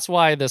versa. That's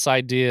why this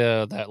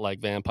idea that like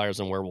vampires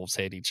and werewolves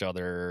hate each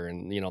other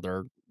and,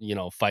 they're,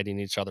 fighting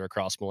each other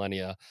across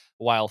millennia,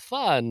 while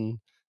fun,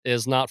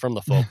 is not from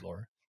the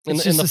folklore. In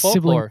the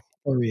folklore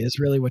story is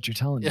really what you're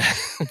telling me.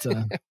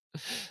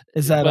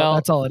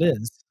 That's all it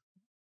is.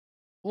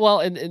 Well,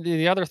 and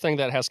the other thing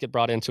that has to get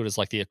brought into it is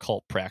like the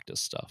occult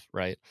practice stuff,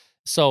 right?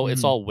 So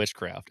it's all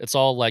witchcraft. It's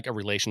all like a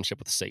relationship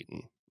with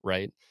Satan,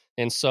 right?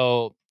 And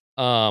so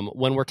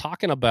when we're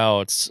talking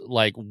about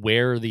like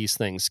where these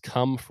things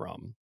come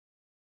from,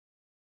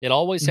 it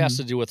always has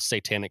to do with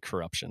satanic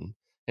corruption.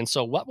 And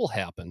so what will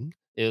happen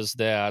is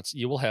that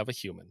you will have a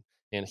human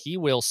and he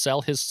will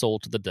sell his soul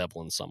to the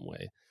devil in some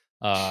way.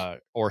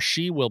 Or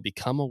she will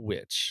become a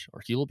witch,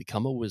 or he will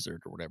become a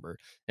wizard or whatever.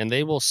 And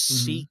they will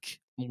seek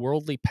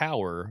worldly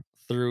power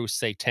through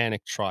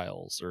satanic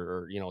trials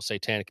or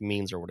satanic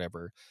means or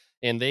whatever.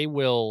 And they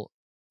will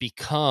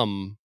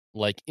become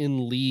like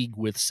in league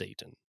with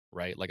Satan,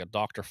 right? Like a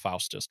Dr.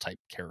 Faustus type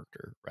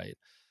character, right?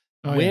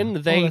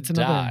 When they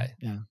die.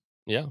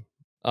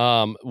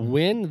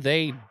 When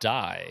they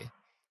die,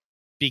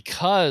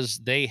 because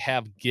they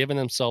have given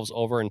themselves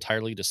over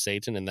entirely to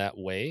Satan in that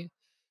way,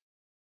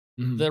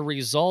 the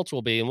result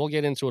will be, and we'll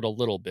get into it a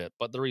little bit,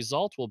 but the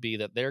result will be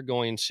that they're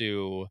going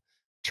to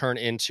turn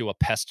into a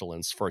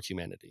pestilence for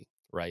humanity,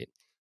 right?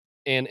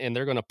 And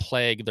they're going to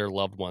plague their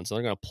loved ones, and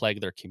they're going to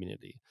plague their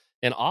community.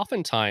 And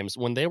oftentimes,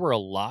 when they were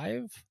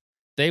alive,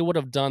 they would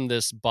have done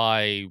this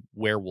by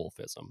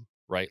werewolfism,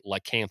 right?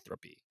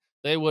 Lycanthropy.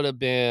 They would have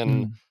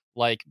been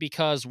like,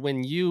 because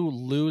when you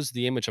lose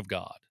the image of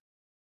God,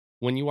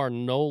 when you are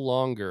no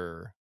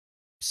longer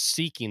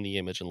seeking the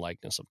image and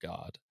likeness of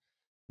God,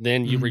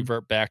 then you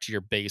revert back to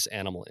your base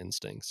animal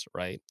instincts,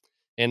 right?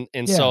 And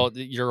so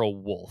you're a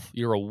wolf.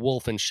 You're a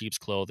wolf in sheep's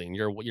clothing.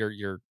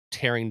 You're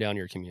tearing down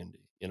your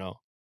community,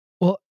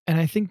 Well, and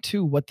I think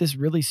too, what this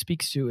really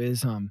speaks to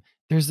is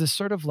there's this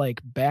sort of like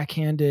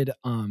backhanded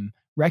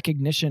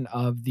recognition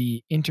of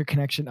the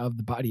interconnection of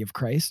the body of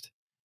Christ,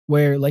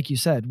 where, like you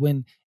said,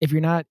 if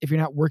you're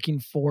not working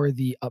for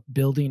the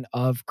upbuilding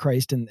of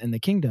Christ and the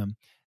kingdom,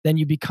 then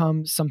you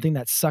become something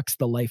that sucks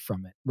the life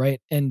from it,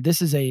 right? And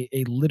this is a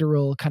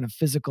literal kind of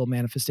physical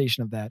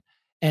manifestation of that.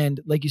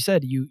 And like you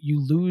said, you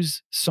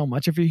lose so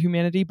much of your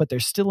humanity, but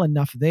there's still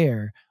enough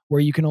there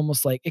where you can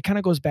almost like, it kind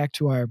of goes back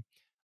to our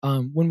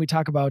when we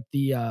talk about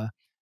the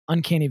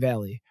uncanny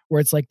valley,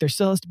 where it's like there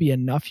still has to be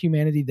enough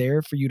humanity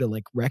there for you to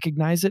like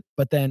recognize it,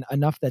 but then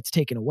enough that's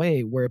taken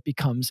away where it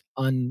becomes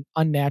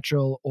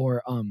unnatural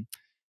or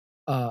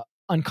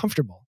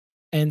uncomfortable.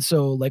 And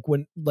so like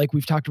like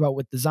we've talked about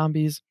with the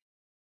zombies,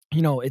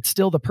 it's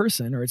still the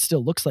person, or it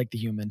still looks like the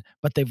human,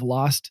 but they've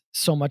lost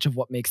so much of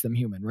what makes them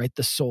human, right?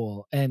 The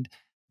soul. And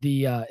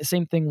The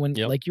same thing when,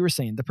 like you were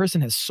saying, the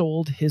person has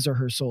sold his or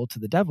her soul to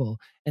the devil,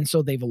 and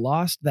so they've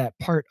lost that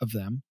part of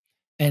them.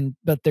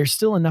 But there's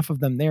still enough of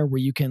them there where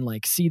you can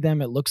like see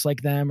them. It looks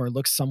like them or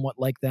looks somewhat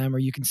like them, or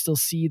you can still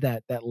see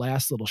that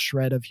last little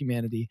shred of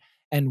humanity.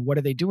 And what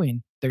are they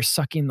doing? They're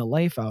sucking the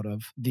life out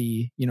of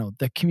the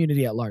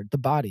community at large, the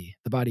body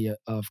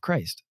of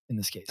Christ in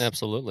this case.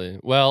 Absolutely.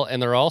 Well,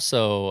 and they're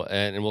also,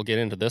 and we'll get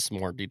into this in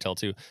more detail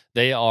too,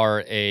 they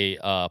are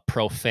a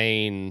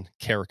profane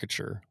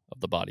caricature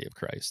of the body of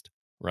Christ,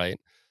 right?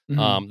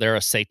 Mm-hmm. They're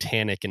a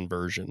satanic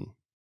inversion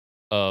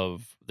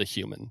of the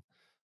human.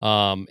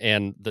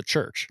 And the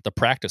church, the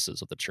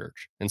practices of the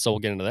church. And so we'll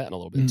get into that in a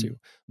little bit too.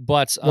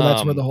 But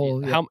that's where the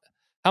whole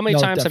how many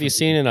times have you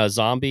seen in a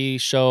zombie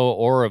show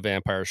or a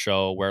vampire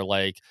show where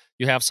like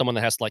you have someone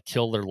that has to like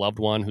kill their loved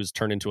one who's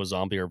turned into a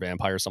zombie or a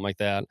vampire or something like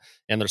that,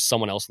 and there's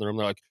someone else in the room,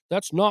 they're like,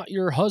 that's not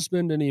your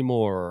husband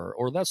anymore,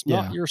 or that's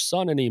not your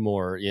son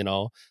anymore,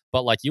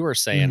 But like you were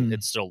saying,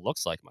 it still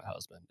looks like my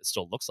husband. It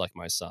still looks like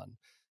my son.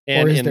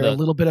 And or is there a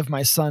little bit of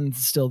my son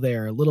still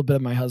there, a little bit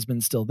of my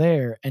husband still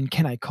there, and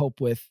can I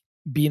cope with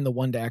being the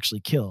one to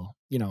actually kill?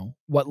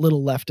 What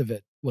little left of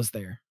it was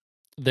there?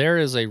 There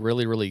is a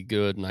really, really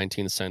good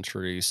 19th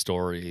century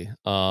story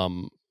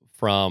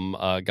from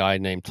a guy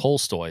named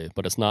Tolstoy,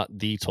 but it's not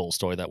the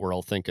Tolstoy that we're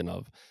all thinking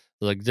of.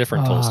 It's like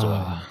different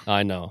Tolstoy.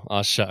 I know.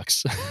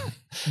 Shucks.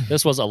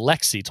 This was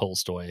Alexei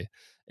Tolstoy.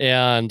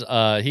 And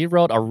he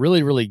wrote a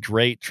really, really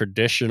great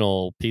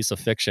traditional piece of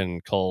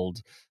fiction called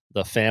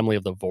The Family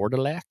of the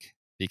Vordelak,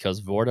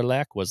 because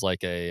Vordelak was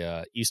like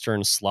a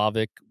Eastern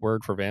Slavic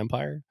word for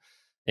vampire.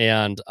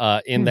 And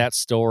in that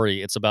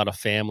story, it's about a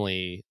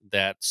family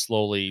that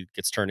slowly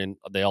gets turned in.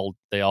 They all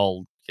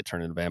get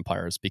turned into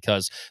vampires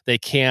because they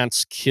can't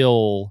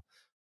kill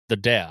the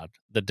dad.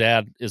 The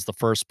dad is the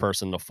first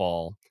person to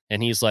fall,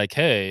 and he's like,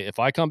 "Hey, if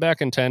I come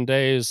back in 10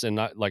 days and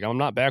I'm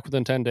not back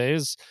within 10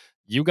 days,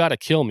 you got to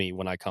kill me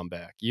when I come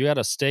back. You got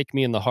to stake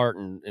me in the heart."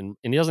 And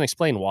he doesn't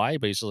explain why,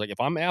 but he's just like,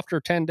 "If I'm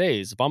after 10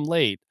 days, if I'm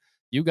late,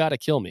 you got to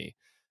kill me."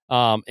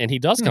 And he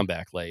does come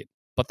back late,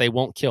 but they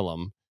won't kill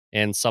him.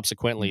 And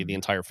subsequently, the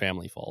entire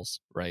family falls,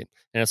 right?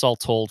 And it's all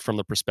told from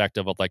the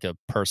perspective of like a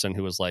person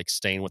who is like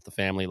staying with the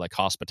family, like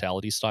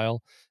hospitality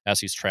style, as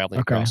he's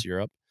traveling across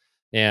Europe.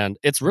 And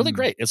it's really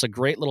great. It's a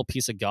great little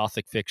piece of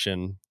Gothic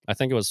fiction. I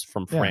think it was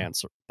from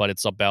France, but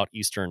it's about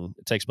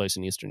it takes place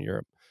in Eastern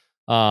Europe.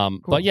 Cool.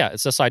 But yeah,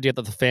 it's this idea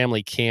that the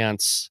family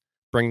can't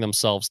bring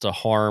themselves to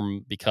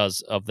harm because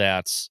of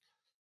that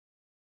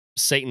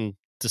Satan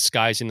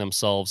disguising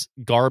themselves,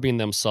 garbing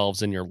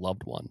themselves in your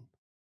loved one,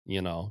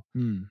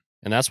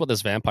 And that's what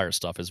this vampire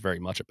stuff is very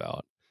much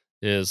about,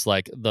 is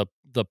like the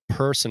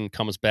person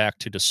comes back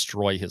to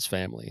destroy his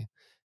family,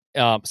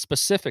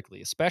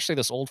 specifically, especially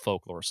this old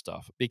folklore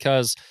stuff,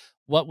 because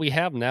what we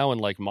have now in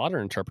like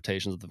modern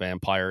interpretations of the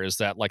vampire is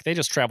that like they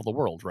just travel the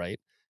world, right?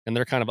 And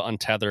they're kind of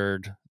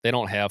untethered. They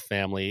don't have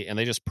family, and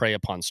they just prey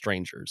upon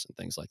strangers and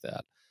things like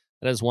that.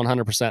 That is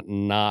 100%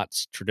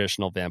 not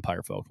traditional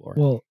vampire folklore.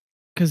 Well,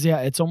 because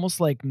it's almost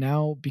like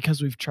now,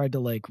 because we've tried to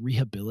like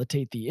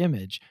rehabilitate the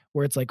image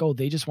where it's like, oh,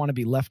 they just want to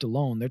be left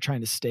alone. They're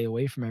trying to stay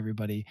away from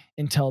everybody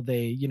until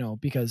they,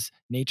 because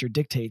nature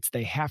dictates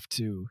they have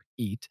to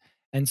eat.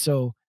 And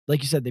so,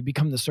 like you said, they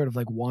become this sort of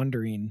like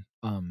wandering,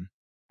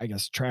 I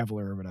guess,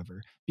 traveler or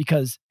whatever,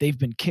 because they've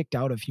been kicked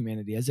out of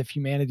humanity, as if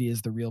humanity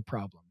is the real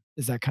problem.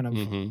 Is that kind of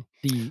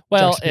the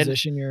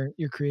juxtaposition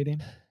you're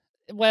creating?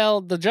 Well,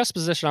 the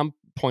juxtaposition I'm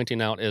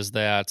pointing out is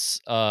that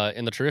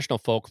in the traditional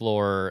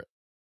folklore,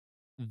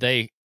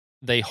 they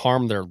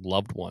harm their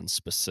loved ones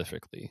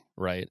specifically,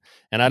 right?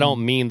 And I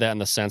don't mean that in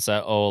the sense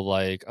that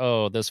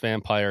this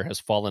vampire has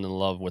fallen in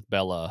love with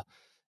Bella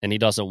and he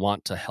doesn't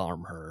want to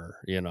harm her,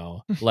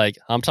 Like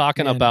I'm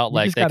talking about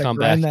like they come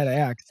back. That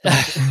axe.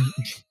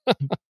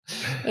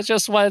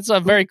 It's a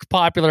very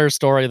popular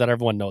story that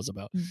everyone knows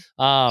about.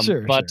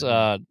 Sure.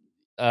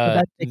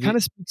 It kind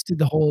of speaks to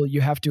the whole you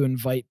have to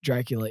invite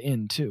Dracula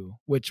in too,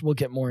 which we'll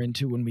get more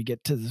into when we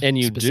get to the and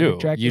you do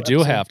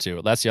episode. Have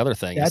to. That's the other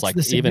thing. It's like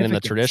even in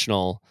the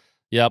traditional,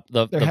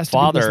 the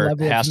father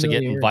has to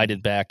get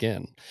invited back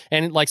in,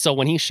 and like so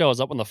when he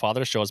shows up, when the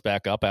father shows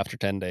back up after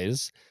 10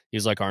 days,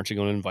 he's like, "Aren't you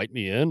going to invite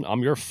me in?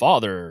 I'm your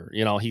father."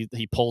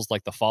 He pulls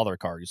like the father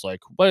card. He's like,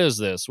 "What is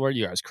this? What are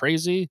you guys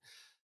crazy?"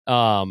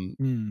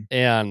 And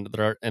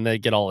they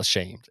get all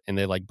ashamed and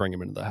they like bring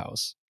him into the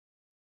house.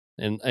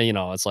 And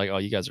it's like, oh,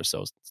 you guys are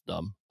so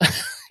dumb.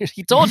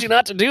 He told you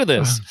not to do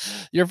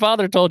this. Your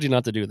father told you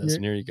not to do this,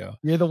 and here you go.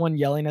 You're the one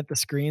yelling at the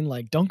screen,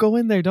 like, "Don't go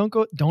in there! Don't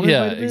invite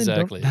him in."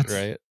 Exactly,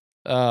 right.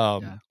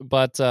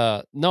 But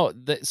no.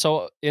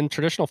 So in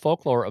traditional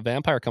folklore, a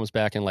vampire comes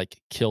back and like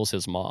kills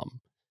his mom,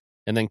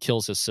 and then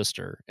kills his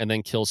sister, and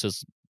then kills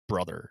his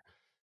brother,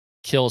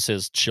 kills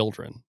his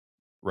children,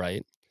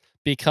 right?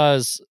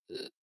 Because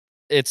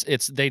it's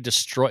the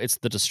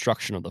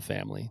destruction of the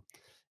family.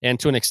 And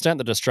to an extent,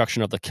 the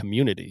destruction of the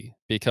community,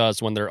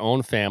 because when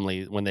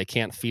they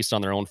can't feast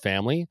on their own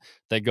family,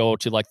 they go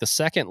to like the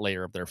second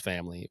layer of their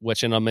family,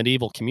 which in a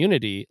medieval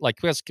community, like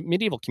because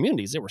medieval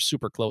communities, they were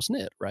super close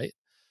knit, right?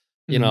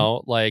 You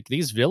know, like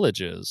these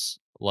villages,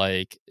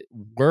 like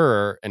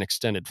were an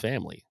extended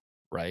family,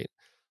 right?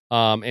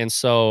 And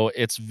so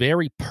it's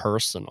very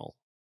personal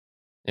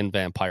in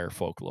vampire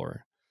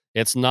folklore.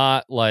 It's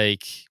not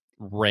like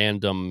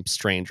random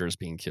strangers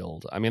being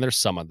killed. I mean, there's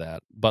some of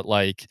that, but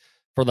like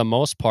for the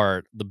most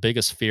part, the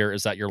biggest fear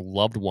is that your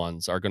loved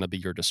ones are going to be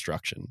your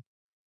destruction.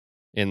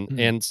 And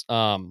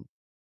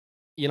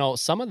you know,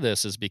 some of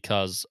this is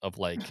because of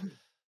like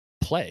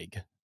plague,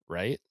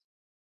 right?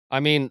 I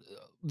mean,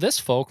 this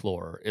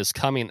folklore is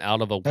coming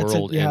out of a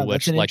world in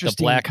which like the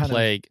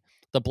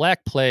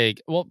Black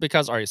Plague, well,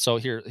 because all right, so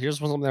here's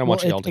something I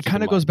want you all to keep in mind. It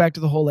kind of goes back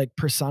to the whole like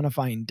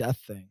personifying death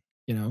thing,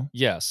 you know?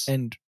 Yes.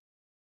 And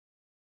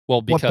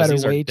well, because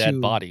these are dead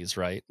bodies,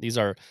 right? These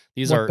are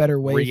better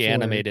way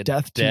reanimated for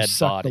death dead to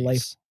suck bodies. The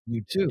life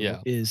you too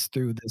is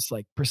through this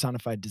like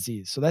personified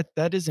disease. So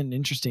that is an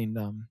interesting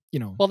you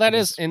know. Well, that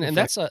is and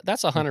that's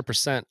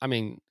 100%. I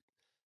mean,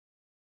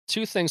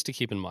 two things to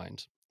keep in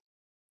mind.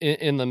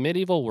 In the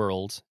medieval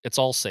world, it's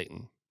all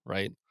Satan,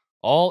 right?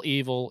 All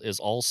evil is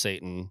all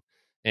Satan.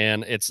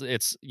 And it's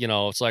you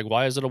know, it's like,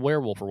 why is it a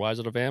werewolf or why is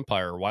it a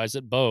vampire or why is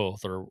it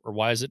both or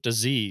why is it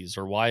disease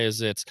or why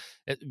is it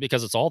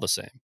because it's all the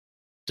same.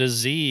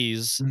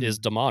 Disease is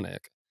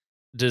demonic.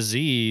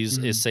 Disease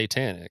is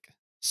satanic.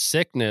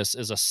 Sickness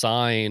is a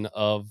sign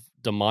of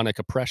demonic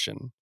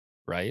oppression,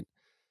 right?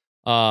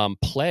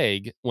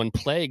 Plague, when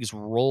plagues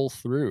roll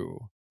through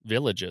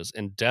villages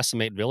and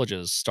decimate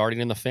villages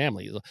starting in the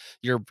family,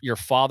 your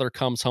father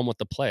comes home with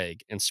the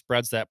plague and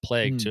spreads that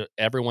plague to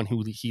everyone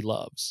who he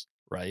loves,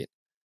 right?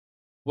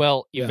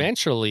 Well,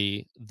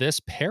 eventually this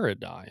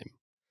paradigm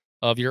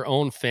of your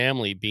own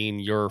family being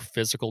your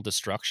physical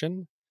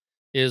destruction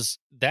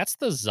that's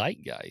the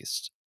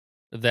zeitgeist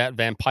that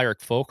vampiric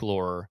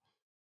folklore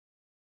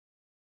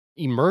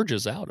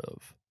emerges out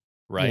of,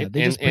 right? Yeah,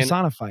 they just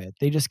personify it.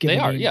 They just give a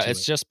name to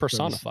it's just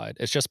personified.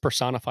 It's just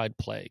personified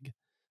plague,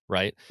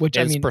 right? Which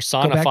it's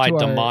personified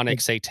demonic,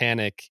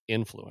 satanic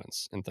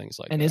influence and things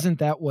like that. And isn't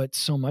that what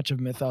so much of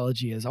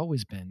mythology has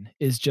always been?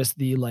 Is just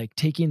the like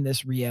taking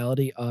this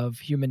reality of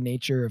human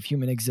nature, of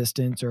human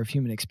existence, or of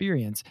human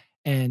experience,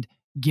 and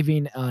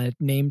giving a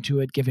name to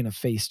it, giving a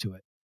face to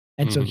it.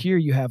 And so here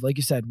you have, like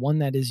you said, one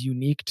that is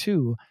unique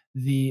to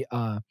the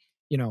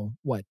you know,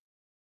 what,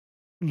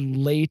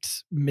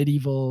 late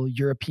medieval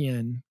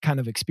European kind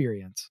of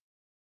experience.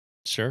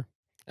 Sure.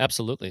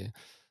 Absolutely.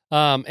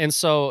 And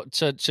so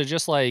to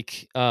just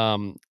like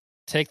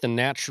take the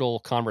natural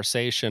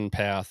conversation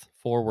path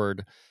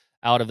forward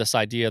out of this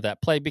idea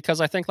that plague,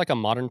 because I think like a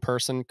modern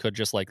person could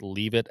just like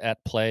leave it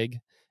at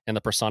plague and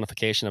the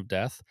personification of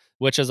death,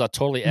 which is a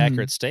totally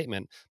accurate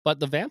statement. But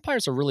the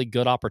vampire's a really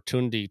good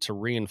opportunity to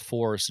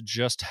reinforce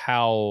just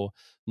how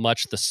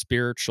much the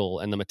spiritual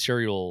and the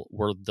material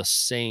were the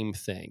same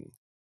thing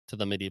to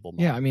the medieval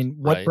mind. Yeah, I mean,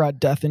 what brought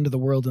death into the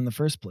world in the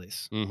first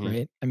place,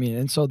 right? I mean,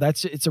 and so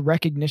it's a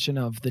recognition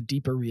of the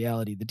deeper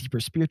reality, the deeper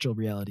spiritual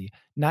reality,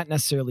 not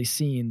necessarily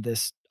seeing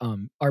this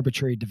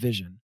arbitrary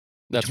division.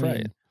 That's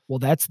right. Well,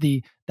 that's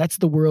the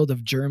world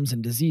of germs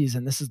and disease,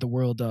 and this is the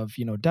world of,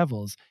 you know,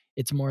 devils.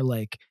 It's more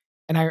like,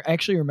 and I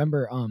actually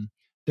remember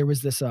there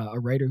was this a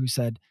writer who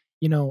said,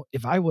 you know,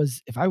 if I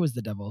was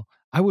the devil,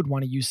 I would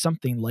want to use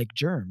something like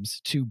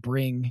germs to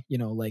bring, you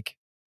know, like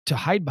to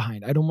hide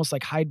behind. I'd almost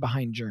like hide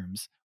behind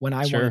germs when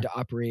I wanted to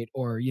operate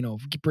or, you know,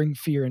 bring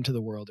fear into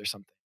the world or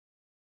something.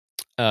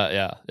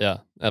 Yeah,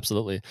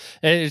 absolutely.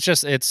 It's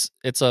just, it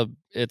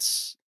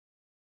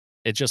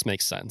just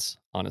makes sense,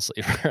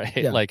 honestly, right?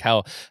 Yeah. Like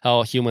how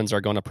humans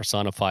are going to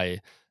personify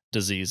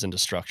disease and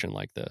destruction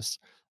like this.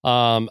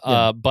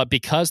 But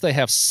because they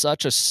have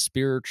such a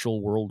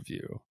spiritual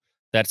worldview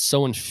that's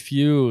so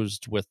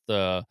infused with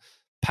the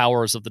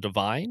powers of the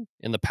divine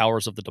and the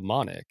powers of the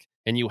demonic,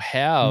 and you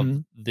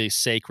have the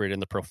sacred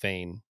and the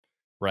profane,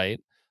 right?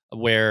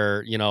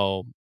 Where, you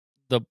know,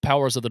 the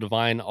powers of the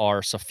divine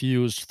are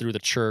suffused through the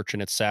church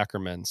and its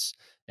sacraments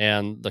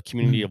and the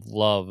community of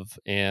love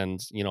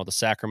and, you know, the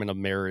sacrament of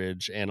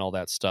marriage and all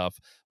that stuff.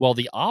 Well,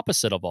 the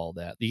opposite of all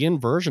that, the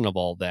inversion of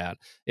all that,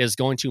 is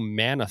going to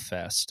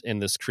manifest in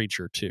this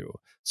creature too.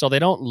 So they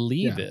don't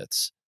leave it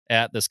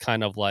at this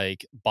kind of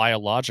like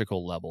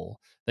biological level.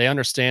 They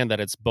understand that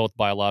it's both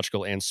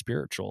biological and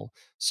spiritual.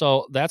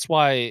 So that's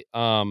why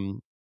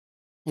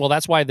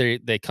that's why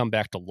they come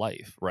back to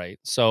life, right?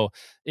 So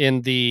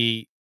in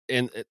the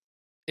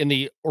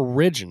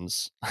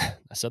origins, I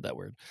said that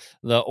word,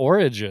 the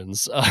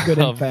origins good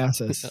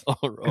emphasis.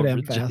 Good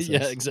emphasis.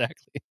 Yeah,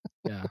 exactly.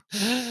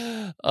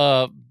 Yeah.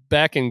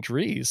 Back in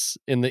Greece,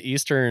 in the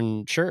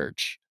Eastern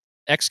Church,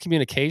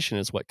 excommunication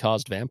is what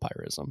caused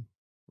vampirism,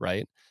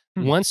 right?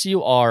 Once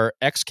you are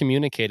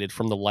excommunicated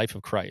from the life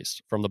of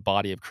Christ, from the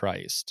body of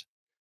Christ,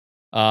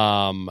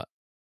 that's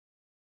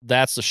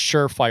a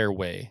surefire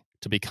way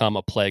to become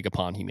a plague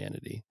upon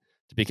humanity,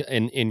 to be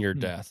in your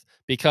death.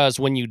 Because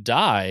when you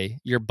die,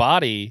 your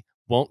body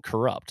won't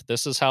corrupt.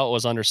 This is how it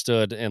was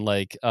understood. And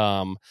like,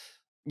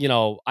 you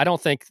know, I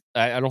don't think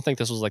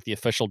this was like the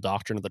official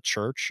doctrine of the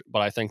church,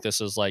 but I think this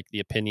is like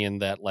the opinion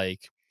that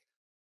like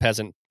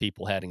peasant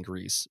people had in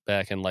Greece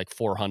back in like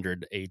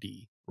 400 AD,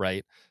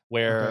 right?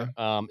 Where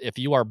if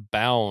you are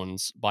bound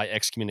by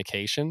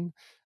excommunication,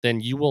 then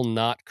you will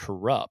not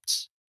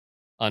corrupt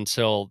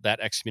until that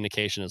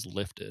excommunication is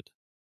lifted.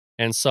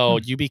 And so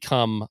you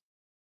become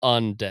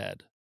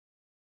undead,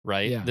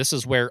 right? Yeah. This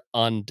is where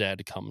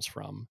undead comes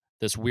from.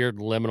 This weird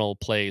liminal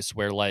place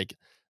where like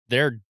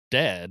they're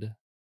dead,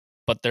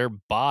 but their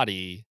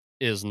body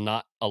is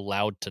not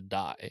allowed to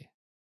die.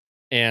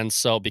 And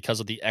so because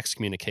of the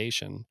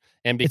excommunication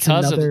and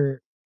because it's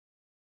another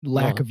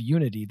lack of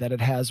unity that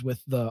it has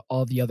with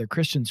all the other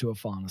Christians who have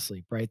fallen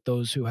asleep, right?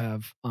 Those who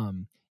have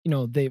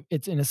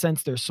it's in a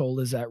sense their soul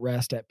is at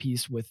rest, at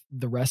peace with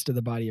the rest of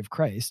the body of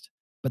Christ,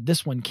 but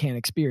this one can't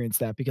experience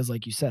that because,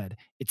 like you said,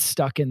 it's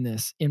stuck in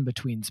this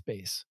in-between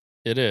space.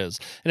 It is.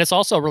 And it's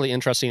also really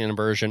interesting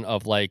inversion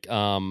of like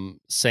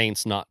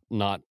saints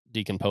not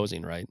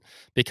decomposing, right?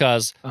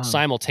 Because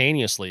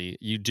simultaneously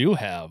you do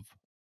have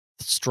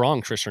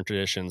strong Christian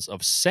traditions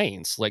of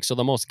saints. Like, so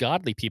the most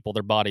godly people,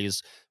 their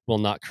bodies will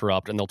not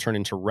corrupt and they'll turn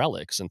into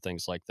relics and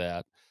things like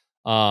that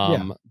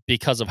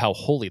because of how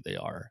holy they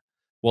are.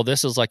 Well,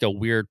 this is like a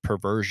weird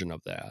perversion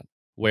of that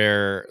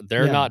where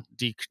they're not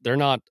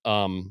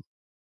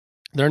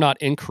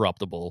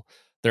incorruptible.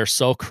 They're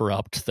so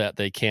corrupt that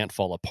they can't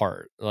fall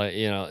apart, like,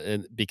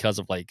 because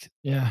of like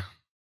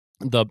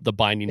the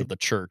binding of the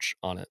church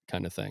on it,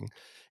 kind of thing.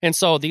 And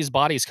so these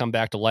bodies come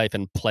back to life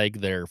and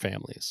plague their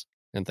families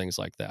and things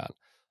like that.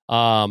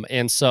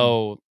 And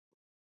so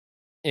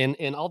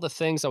in all the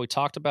things that we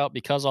talked about,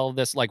 because all of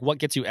this, like what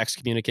gets you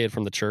excommunicated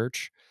from the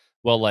church?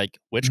 Well, like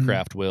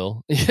witchcraft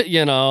will,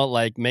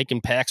 like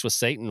making pacts with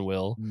Satan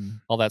will,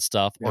 all that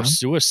stuff, or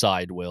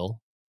suicide will,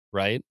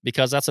 right?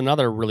 Because that's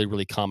another really,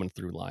 really common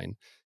through line,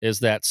 is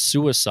that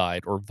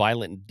suicide or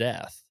violent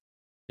death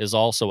is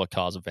also a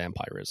cause of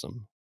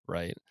vampirism,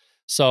 right?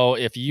 So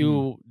if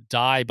you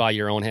die by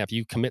your own hand,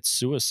 you commit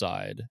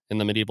suicide in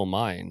the medieval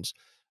mind,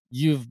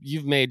 you've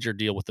made your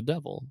deal with the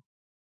devil.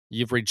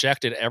 You've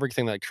rejected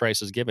everything that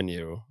Christ has given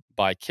you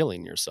by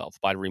killing yourself,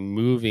 by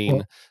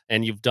removing,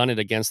 and you've done it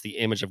against the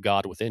image of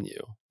God within you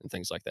and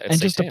things like that. It's and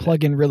satanic. Just to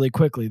plug in really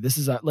quickly, this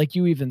is like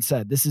you even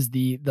said, this is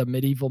the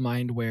medieval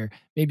mind where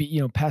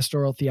maybe,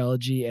 pastoral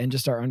theology and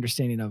just our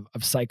understanding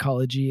of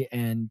psychology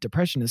and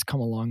depression has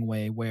come a long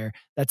way, where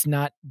that's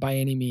not by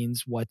any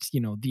means what,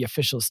 the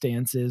official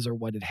stance is or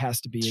what it has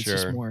to be. It's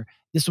just more,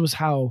 this was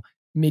how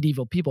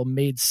medieval people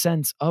made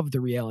sense of the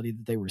reality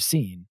that they were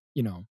seeing,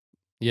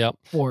 Yep.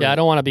 I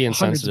don't want to be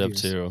insensitive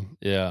too.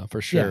 Yeah,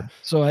 for sure. Yeah.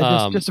 So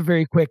I just a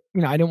very quick,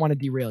 I didn't want to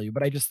derail you,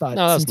 but I just thought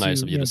that's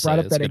nice of you to brought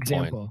say. up that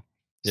example. Point.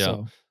 Yeah.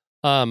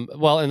 So.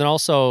 Well, and then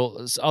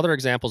also other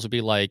examples would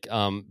be like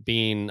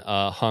being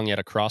hung at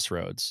a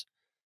crossroads,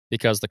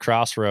 because the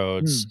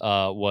crossroads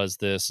was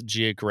this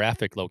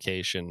geographic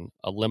location,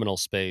 a liminal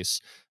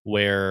space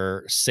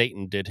where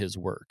Satan did his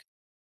work.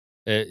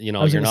 You're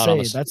not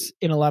on that's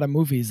in a lot of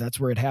movies. That's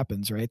where it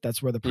happens, right?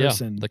 That's where the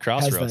person the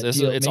crossroads.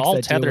 It's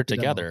all tethered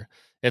together.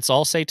 It's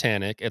all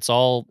satanic. It's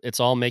all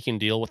making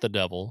deal with the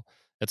devil.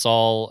 It's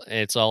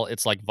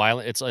like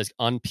violent. It's like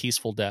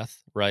unpeaceful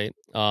death, right?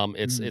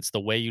 It's the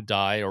way you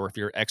die, or if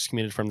you're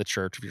excommunicated from the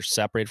church, if you're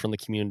separated from the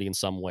community in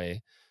some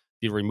way,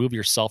 if you remove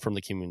yourself from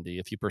the community,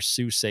 if you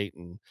pursue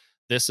Satan.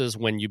 This is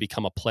when you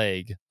become a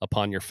plague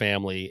upon your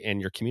family and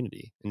your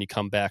community, and you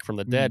come back from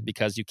the dead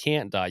because you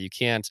can't die. You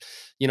can't,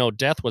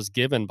 death was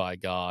given by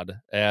God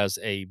as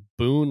a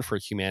boon for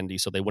humanity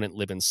so they wouldn't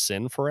live in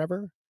sin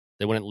forever.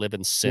 They wouldn't live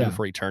in sin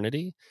for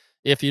eternity.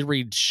 If you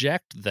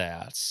reject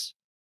that,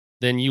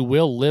 then you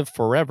will live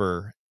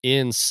forever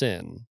in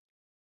sin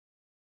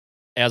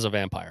as a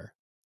vampire.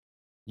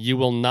 You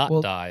will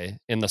not die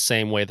in the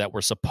same way that we're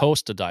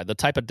supposed to die, the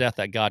type of death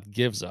that God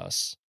gives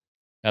us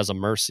as a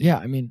mercy. Yeah,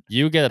 I mean,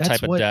 you get a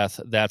type of death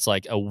that's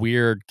like a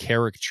weird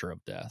caricature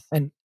of death.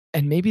 And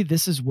maybe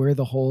this is where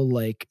the whole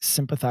like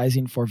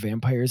sympathizing for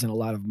vampires in a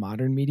lot of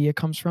modern media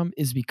comes from,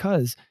 is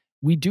because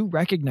we do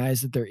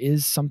recognize that there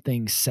is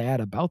something sad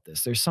about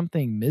this. There's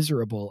something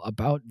miserable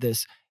about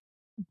this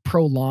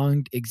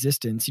prolonged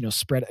existence,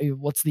 spread.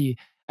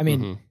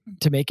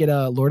 To make it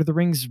a Lord of the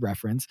Rings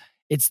reference,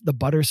 it's the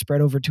butter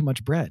spread over too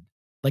much bread.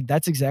 Like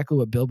that's exactly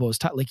what Bilbo's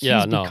taught. Like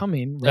he's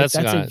becoming, right? That's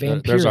a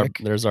vampiric.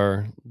 There's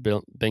our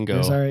bingo.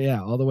 There's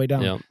our, all the way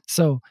down. Yep.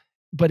 So,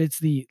 but it's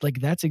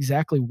that's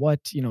exactly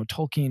what,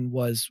 Tolkien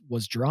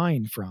was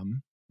drawing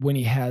from when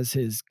he has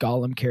his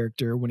Gollum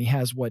character, when he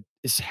has what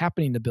is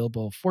happening to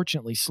Bilbo,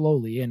 fortunately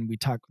slowly. And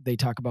they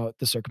talk about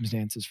the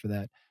circumstances for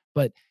that.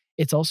 But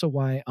it's also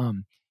why,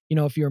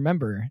 if you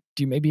remember,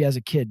 maybe as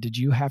a kid, did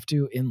you have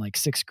to, in like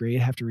 6th grade,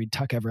 have to read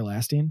Tuck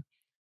Everlasting,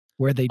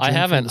 where they drink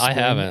from the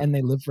spring and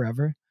they live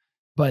forever?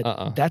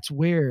 But that's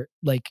where,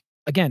 like,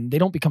 again, they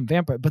don't become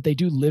vampire, but they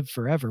do live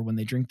forever when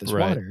they drink this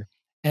water.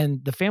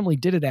 And the family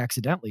did it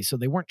accidentally, so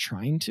they weren't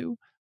trying to.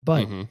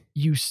 But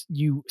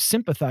you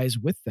sympathize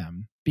with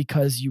them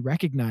because you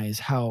recognize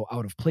how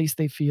out of place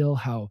they feel,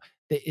 how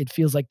it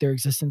feels like their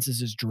existence is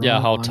just drawn.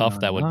 Yeah, how tough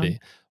that would be.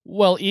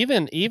 Well,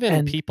 even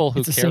people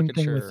who it's the same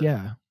thing with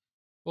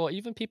Well,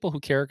 even people who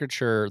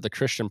caricature the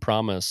Christian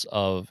promise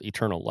of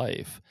eternal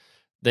life,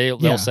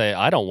 they'll say,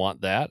 "I don't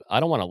want that. I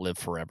don't want to live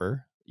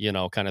forever,"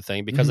 kind of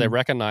thing, because they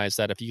recognize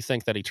that if you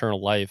think that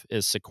eternal life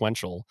is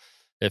sequential,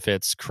 if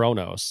it's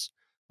chronos,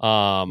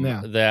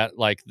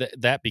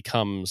 that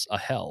becomes a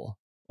hell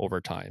over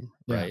time,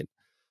 right?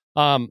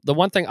 The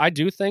one thing I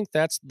do think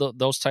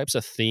those types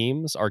of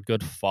themes are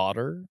good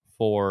fodder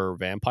for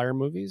vampire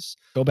movies.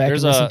 Go back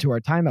and listen to our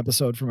time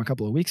episode from a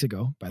couple of weeks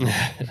ago, by the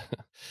way.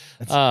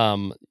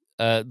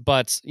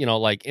 But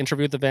like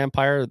Interview with the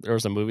Vampire, there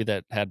was a movie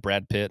that had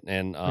Brad Pitt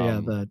and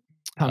the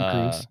Tom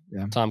Cruise.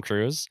 Tom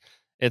Cruise.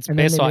 It's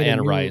based on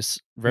Anne Rice,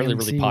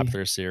 really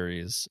popular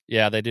series.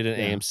 Yeah, they did an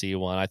AMC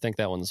one. I think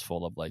that one's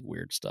full of like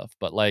weird stuff.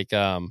 But like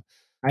of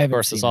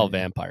course it's all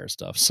vampire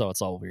stuff, so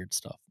it's all weird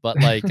stuff.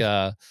 But like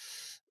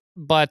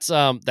but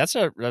that's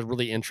a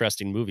really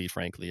interesting movie,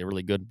 frankly, a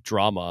really good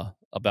drama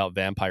about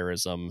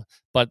vampirism.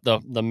 But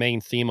the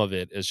main theme of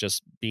it is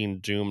just being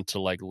doomed to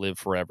like live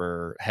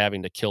forever,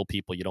 having to kill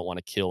people you don't want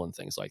to kill and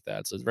things like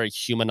that. So it's a very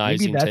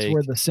humanizing. Maybe that's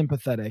where the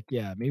sympathetic.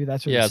 Yeah, maybe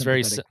that's where. It's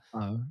very.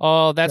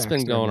 That's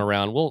been going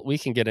around. We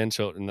can get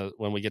into it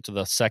when we get to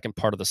the second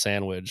part of the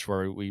sandwich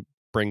where we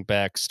bring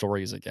back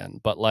stories again.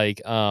 But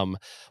like,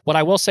 what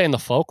I will say in the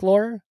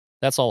folklore,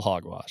 that's all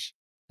hogwash.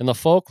 In the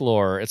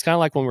folklore, it's kind of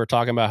like when we were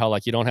talking about how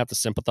like you don't have to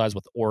sympathize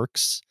with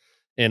orcs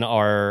in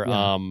our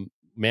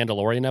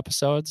Mandalorian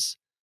episodes.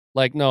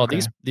 Like, no,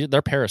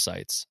 they're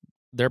parasites.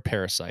 They're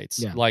parasites.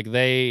 Yeah. Like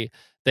they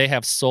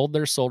have sold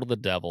their soul to the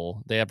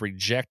devil. They have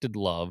rejected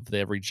love. They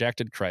have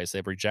rejected Christ. They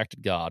have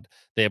rejected God.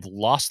 They have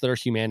lost their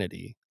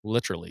humanity.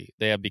 Literally,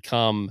 they have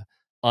become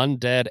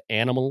undead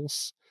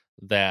animals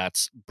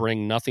that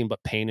bring nothing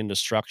but pain and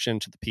destruction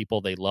to the people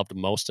they loved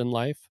most in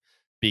life,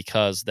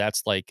 because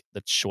that's like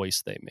the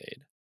choice they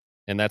made.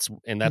 And that's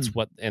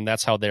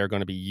how they're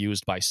going to be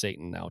used by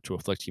Satan now to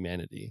afflict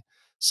humanity.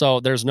 So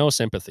there's no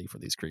sympathy for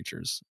these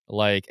creatures.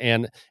 Like,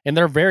 and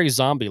they're very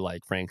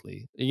zombie-like,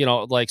 frankly. At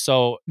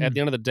the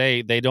end of the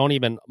day, they don't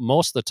even,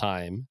 most of the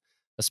time,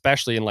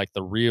 especially in like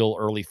the real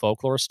early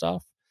folklore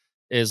stuff,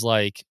 is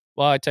like,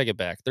 well, I take it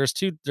back. There's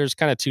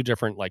kind of two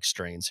different like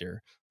strains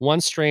here. One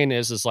strain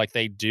is like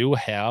they do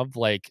have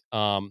like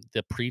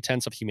the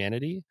pretense of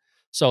humanity.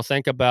 So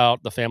think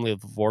about the family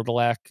of the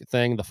Vordalak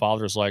thing. The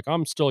father's like,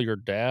 "I'm still your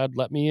dad,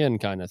 let me in,"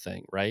 kind of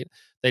thing, right?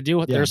 They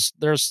do. Yeah.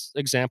 There's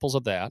examples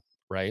of that,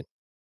 right?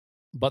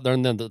 But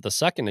then the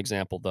second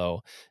example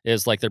though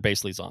is like they're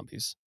basically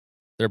zombies.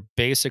 They're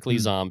basically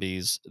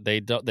zombies.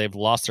 They've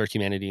lost their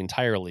humanity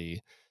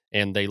entirely,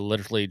 and they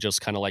literally just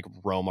kind of like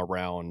roam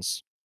around,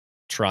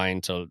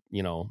 trying to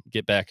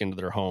get back into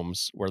their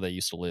homes where they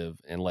used to live,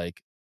 and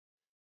like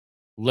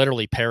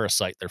literally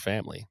parasite their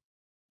family.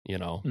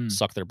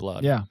 Suck their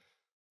blood. Yeah.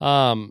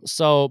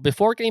 So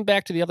before getting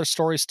back to the other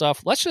story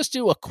stuff, let's just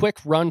do a quick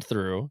run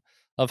through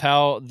of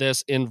how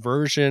this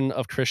inversion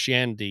of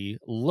Christianity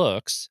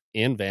looks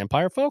in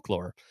vampire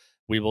folklore.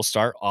 We will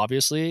start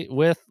obviously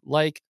with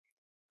like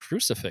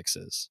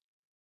crucifixes.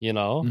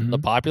 The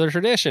popular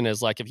tradition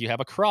is like, if you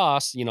have a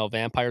cross,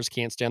 vampires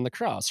can't stand the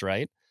cross,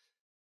 right?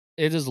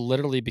 It is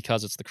literally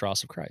because it's the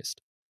cross of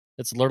Christ.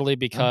 It's literally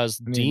because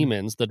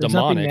demons, the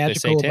demonic, the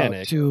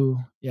satanic, two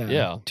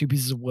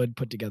pieces of wood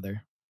put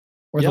together,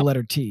 or the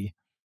letter T.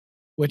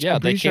 Which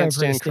I'm pretty sure I've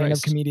heard a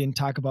stand-up comedian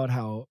talk about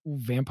how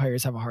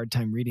vampires have a hard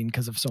time reading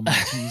because of so many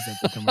T's that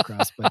they come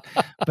across.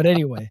 But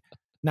anyway,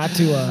 not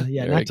to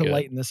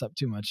lighten this up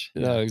too much.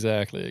 No,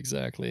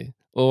 exactly.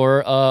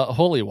 Or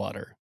holy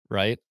water,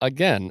 right?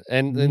 Again,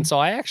 and so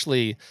I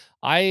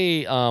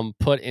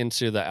put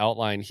into the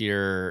outline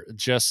here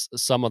just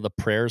some of the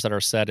prayers that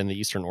are said in the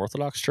Eastern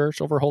Orthodox Church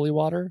over holy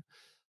water,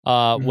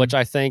 which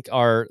I think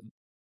are.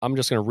 I'm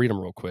just going to read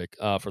them real quick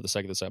for the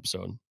sake of this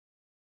episode.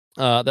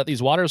 That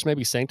these waters may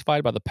be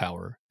sanctified by the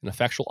power and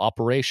effectual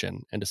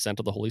operation and descent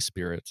of the Holy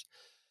Spirit.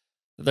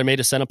 That there may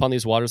descend upon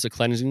these waters the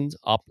cleansing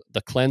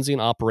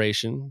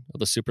operation of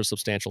the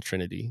supersubstantial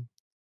Trinity.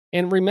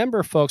 And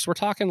remember, folks, we're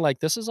talking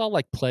like this is all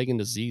like plague and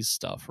disease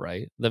stuff,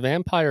 right? The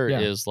vampire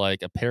is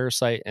like a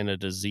parasite and a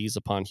disease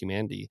upon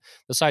humanity.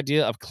 This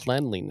idea of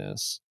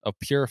cleanliness, of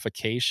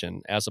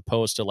purification, as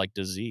opposed to like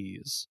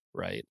disease,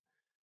 right?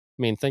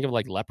 I mean, think of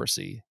like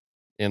leprosy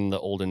in the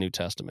Old and New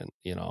Testament,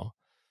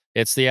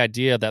 It's the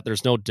idea that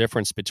there's no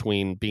difference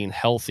between being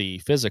healthy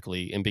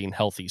physically and being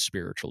healthy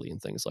spiritually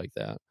and things like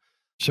that.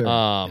 Sure.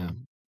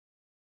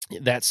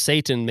 That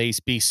Satan may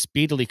be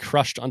speedily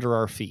crushed under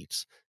our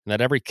feet, and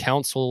that every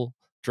counsel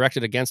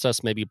directed against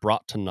us may be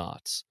brought to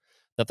naught.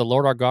 That the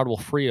Lord our God will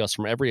free us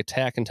from every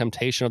attack and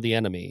temptation of the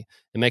enemy,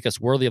 and make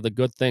us worthy of the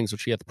good things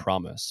which he hath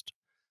promised.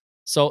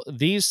 So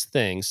these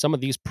things, some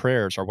of these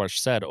prayers are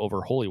what's said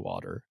over holy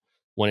water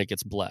when it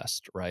gets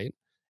blessed, right?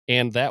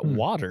 And that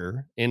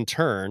water, in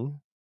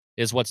turn,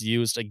 is what's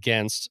used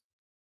against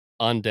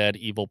undead,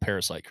 evil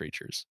parasite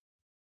creatures,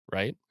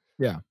 right?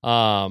 Yeah.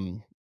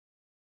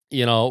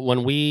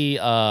 when we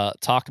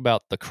talk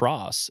about the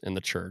cross in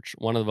the church,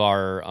 one of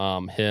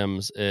our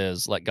hymns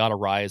is "Let God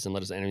arise and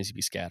let his enemies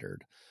be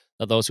scattered.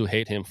 Let those who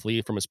hate him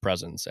flee from his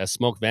presence. As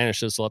smoke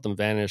vanishes, so let them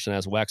vanish, and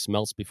as wax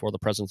melts before the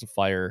presence of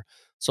fire,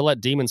 so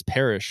let demons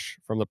perish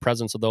from the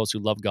presence of those who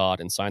love God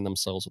and sign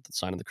themselves with the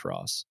sign of the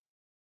cross."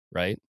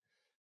 Right?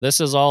 This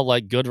is all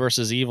like good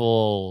versus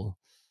evil,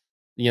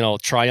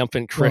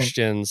 triumphant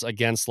Christians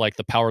against like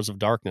the powers of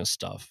darkness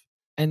stuff.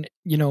 And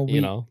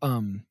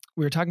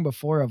we were talking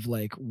before of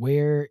like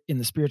where in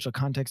the spiritual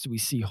context do we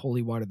see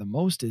holy water the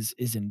most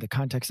is in the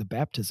context of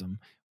baptism,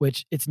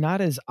 which it's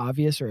not as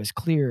obvious or as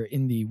clear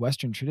in the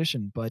Western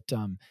tradition, but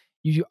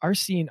you are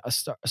seeing a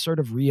sort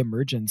of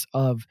reemergence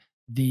of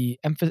the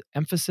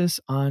emphasis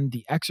on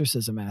the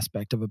exorcism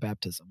aspect of a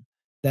baptism.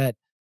 That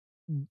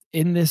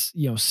in this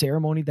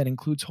ceremony that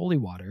includes holy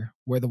water,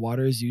 where the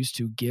water is used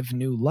to give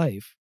new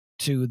life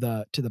to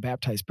the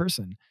baptized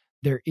person,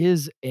 there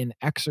is an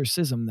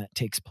exorcism that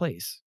takes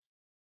place.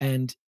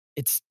 And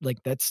it's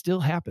like that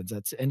still happens.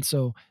 And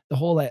so the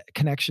whole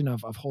connection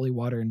of holy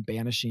water and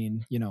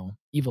banishing,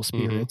 evil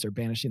spirits or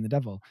banishing the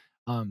devil,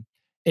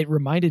 it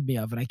reminded me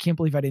of, and I can't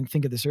believe I didn't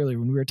think of this earlier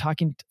when we were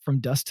talking from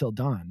dusk till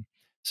dawn.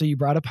 So you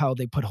brought up how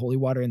they put holy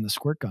water in the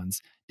squirt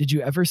guns. Did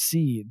you ever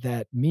see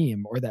that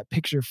meme or that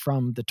picture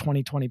from the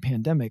 2020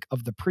 pandemic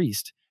of the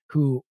priest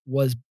who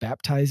was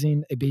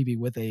baptizing a baby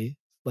with a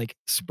like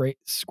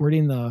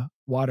squirting the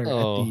water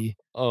at the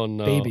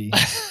baby?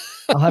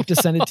 I'll have to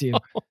send it to you.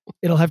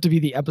 It'll have to be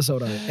the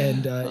episode art,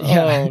 and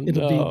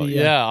it'll be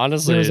the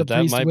honestly, there's a that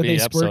priest might with be a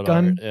squirt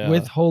gun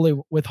with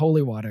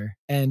holy water,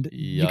 and Yikes.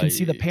 you can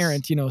see the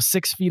parent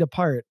 6 feet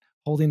apart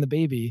holding the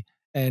baby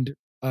and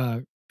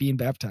being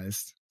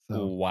baptized.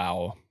 So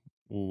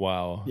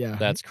wow, yeah,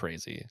 that's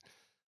crazy.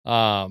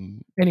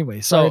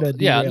 Anyway, sorry to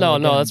derail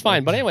again, that's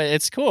fine. But anyway,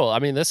 it's cool. I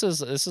mean, this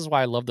is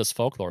why I love this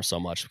folklore so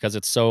much, because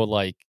it's so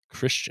like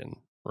Christian,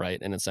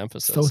 right? In its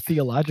emphasis, so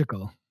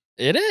theological.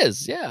 It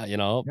is, yeah.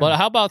 But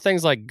how about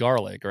things like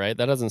garlic, right?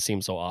 That doesn't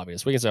seem so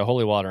obvious. We can say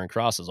holy water and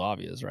cross is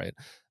obvious, right?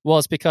 Well,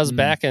 it's because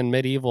back in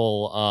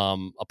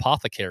medieval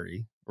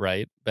apothecary,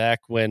 right? Back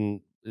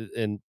when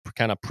in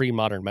kind of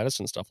pre-modern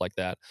medicine stuff like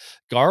that,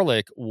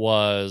 garlic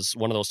was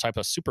one of those type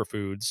of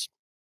superfoods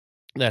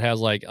that has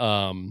like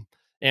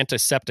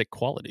antiseptic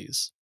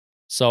qualities.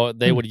 So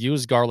they would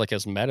use garlic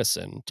as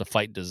medicine to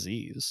fight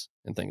disease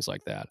and things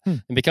like that.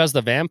 And because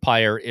the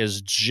vampire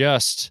is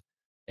just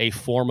a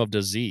form of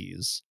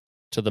disease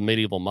to the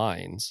medieval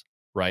minds,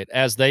 right,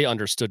 as they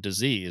understood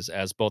disease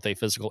as both a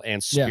physical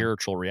and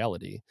spiritual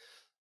reality.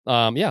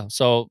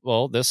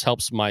 So this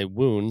helps my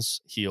wounds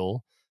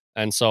heal,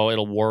 and so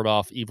it'll ward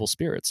off evil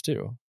spirits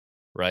too,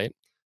 right?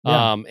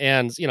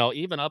 And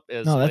even up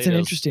as that's an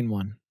interesting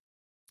one.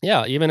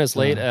 Yeah, even as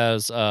late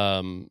as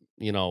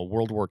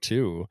World War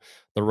II,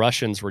 the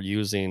Russians were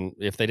using,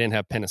 if they didn't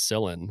have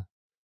penicillin,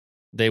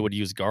 they would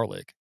use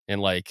garlic and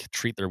like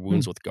treat their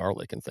wounds with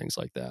garlic and things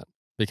like that,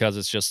 because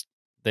it's just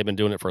they've been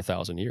doing it for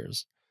 1,000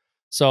 years.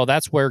 So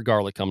that's where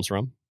garlic comes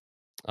from.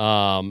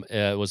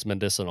 It was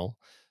medicinal.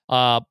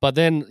 But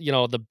then,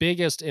 the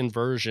biggest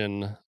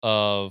inversion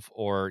of,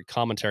 or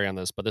commentary on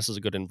this, but this is a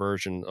good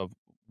inversion of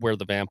where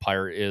the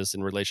vampire is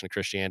in relation to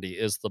Christianity,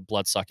 is the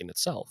blood sucking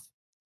itself,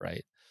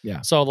 right? Yeah.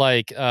 So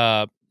like,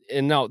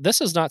 and no, this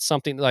is not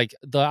something like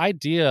the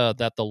idea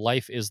that the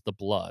life is the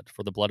blood,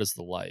 for the blood is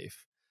the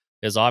life,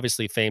 is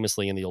obviously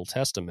famously in the Old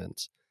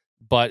Testament,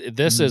 but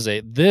this is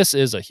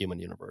a human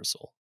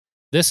universal.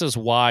 This is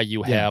why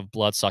you have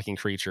blood-sucking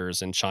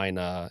creatures in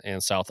China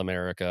and South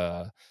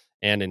America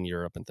and in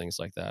Europe and things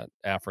like that,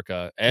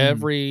 Africa.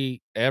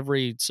 Every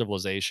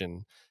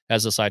civilization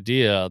has this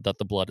idea that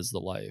the blood is the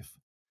life.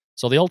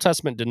 So the Old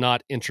Testament did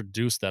not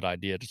introduce that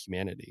idea to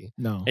humanity.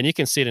 No. And you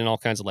can see it in all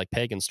kinds of like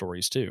pagan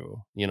stories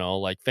too.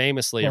 Like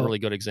famously, a really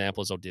good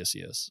example is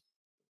Odysseus.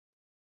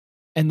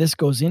 And this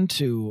goes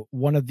into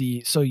one of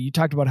the, so you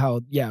talked about how,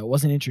 it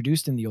wasn't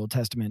introduced in the Old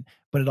Testament,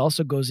 but it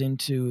also goes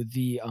into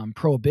the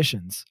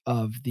prohibitions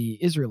of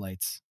the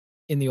Israelites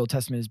in the Old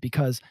Testament, is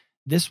because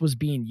this was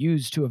being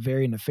used to a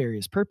very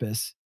nefarious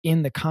purpose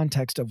in the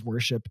context of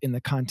worship, in the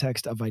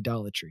context of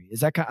idolatry. Is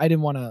that, I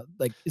didn't want to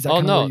like, is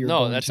that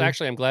no, that's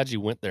actually, I'm glad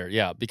you went there.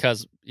 Yeah,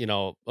 because,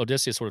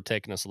 Odysseus would have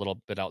taken us a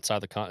little bit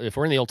outside if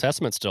we're in the Old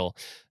Testament still,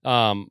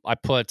 I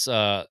put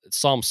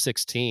Psalm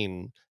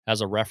 16 as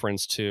a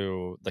reference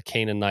to the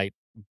Canaanite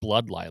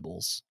blood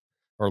libels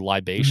or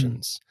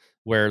libations,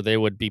 where they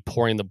would be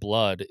pouring the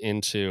blood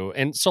into,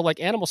 and so like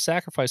animal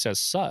sacrifice as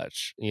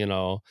such,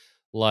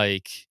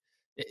 like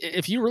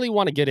if you really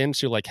want to get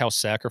into like how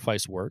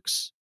sacrifice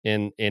works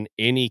in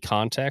any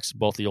context,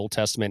 both the Old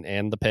Testament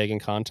and the pagan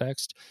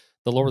context,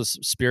 the Lord of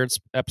the Spirits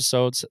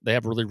episodes, they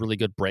have really, really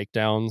good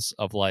breakdowns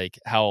of like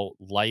how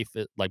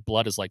like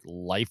blood is like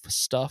life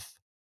stuff.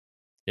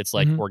 It's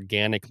like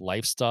organic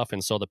life stuff.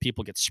 And so the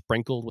people get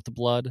sprinkled with the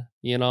blood,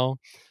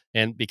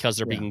 and because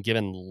they're being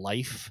given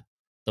life,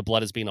 the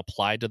blood is being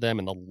applied to them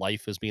and the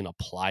life is being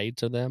applied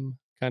to them,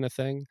 kind of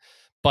thing.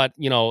 But,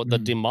 the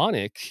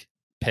demonic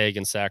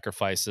pagan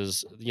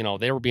sacrifices,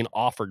 they were being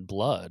offered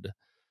blood.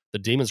 The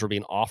demons were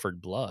being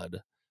offered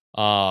blood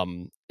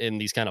in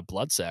these kind of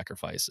blood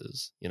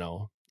sacrifices,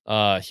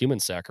 human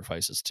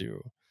sacrifices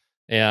too.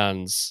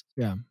 And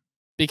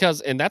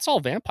and that's all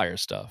vampire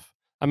stuff.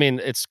 I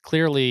mean, it's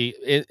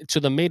clearly to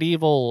the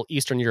medieval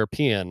Eastern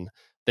European,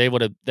 they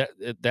would have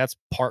that's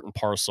part and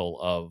parcel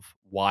of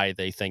why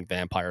they think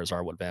vampires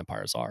are what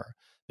vampires are,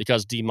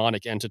 because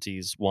demonic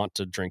entities want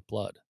to drink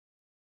blood.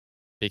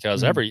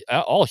 Because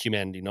all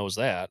humanity knows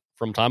that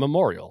from time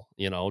immemorial,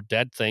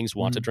 dead things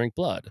want to drink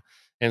blood.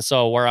 And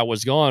so where I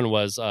was going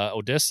was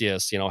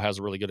Odysseus, has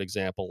a really good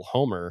example.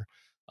 Homer,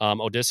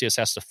 Odysseus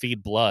has to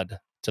feed blood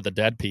to the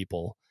dead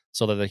people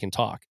so that they can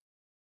talk,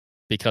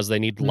 because they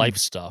need life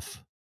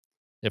stuff.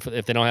 If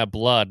they don't have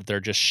blood,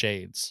 they're just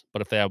shades.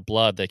 But if they have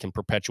blood, they can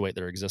perpetuate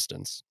their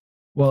existence.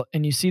 Well,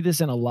 and you see this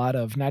in a lot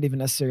of not even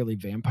necessarily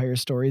vampire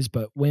stories,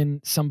 but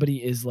when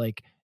somebody is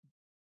like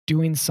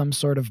doing some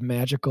sort of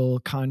magical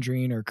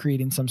conjuring or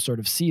creating some sort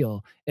of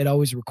seal, it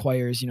always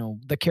requires,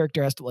 the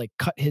character has to like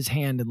cut his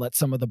hand and let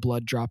some of the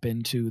blood drop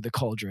into the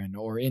cauldron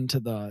or into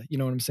the, you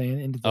know what I'm saying?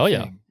 Into the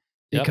thing.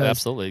 Yeah,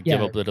 absolutely.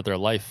 Give a bit of their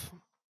life.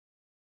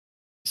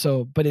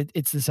 So, but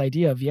it's this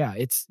idea of,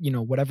 it's,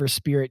 whatever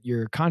spirit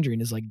you're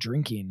conjuring is like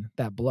drinking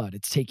that blood.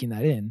 It's taking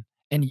that in.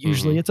 And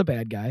usually it's a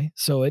bad guy.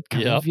 So it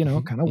kind of,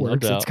 kind of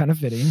works. It's kind of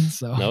fitting.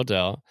 So no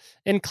doubt.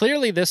 And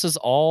clearly this is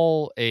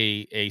all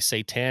a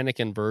satanic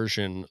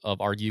inversion of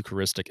our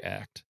Eucharistic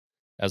act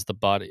as the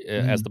body,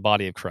 as the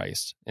body of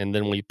Christ. And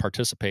then we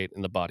participate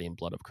in the body and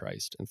blood of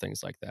Christ and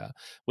things like that.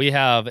 We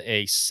have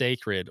a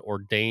sacred,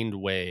 ordained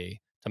way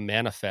to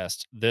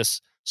manifest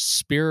this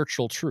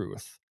spiritual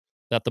truth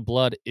that the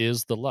blood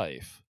is the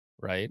life,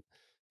 right?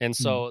 And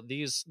so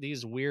these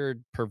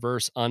weird,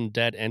 perverse,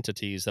 undead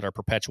entities that are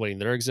perpetuating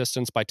their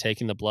existence by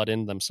taking the blood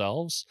in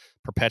themselves,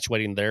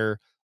 perpetuating their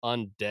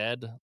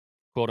undead,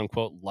 quote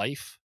unquote,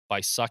 life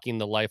by sucking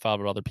the life out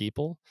of other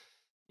people,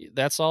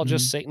 that's all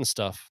just Satan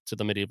stuff to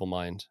the medieval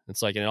mind.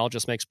 It's like, and it all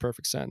just makes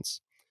perfect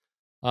sense.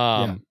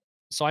 So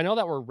I know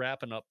that we're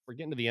wrapping up. We're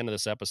getting to the end of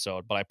this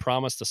episode, but I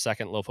promised a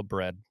second loaf of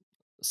bread,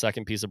 a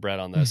second piece of bread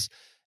on this.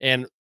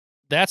 And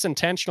that's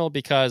intentional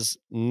because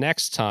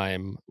next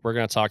time we're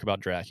going to talk about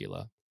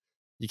Dracula.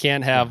 You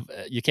can't have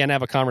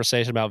a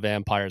conversation about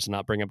vampires and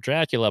not bring up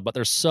Dracula, but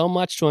there's so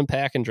much to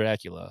unpack in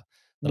Dracula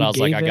that I was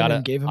like,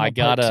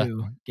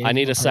 I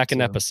need a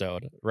second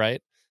episode, right?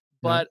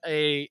 But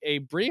a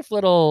brief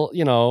little,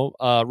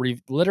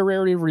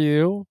 literary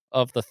review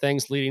of the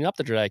things leading up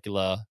to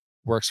Dracula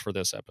works for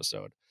this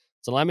episode.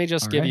 So let me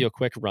just give you a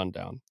quick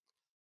rundown.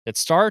 It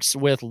starts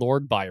with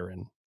Lord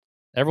Byron.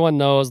 Everyone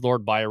knows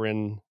Lord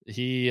Byron.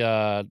 He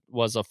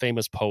was a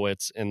famous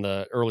poet in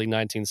the early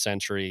 19th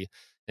century,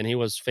 and he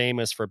was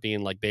famous for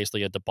being like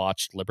basically a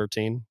debauched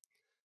libertine.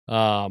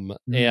 And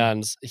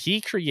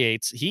he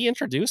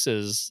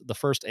introduces the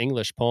first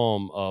English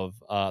poem of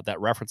that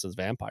references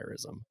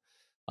vampirism.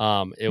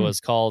 It was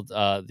called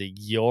the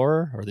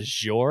Giaour or the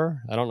Giaour.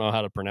 I don't know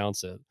how to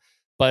pronounce it,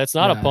 but it's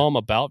not a poem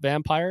about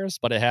vampires,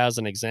 but it has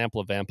an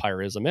example of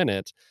vampirism in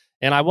it.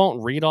 And I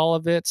won't read all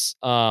of it,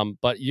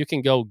 but you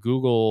can go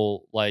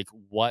Google like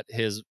what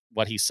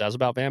he says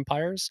about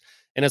vampires,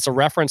 and it's a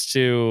reference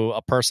to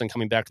a person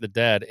coming back to the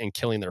dead and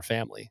killing their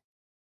family,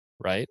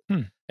 right?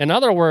 In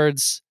other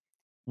words,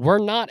 we're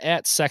not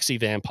at Sexy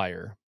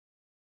Vampire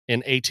in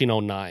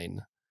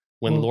 1809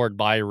 when Lord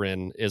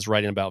Byron is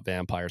writing about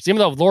vampires. Even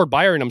though Lord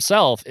Byron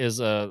himself is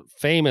a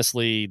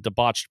famously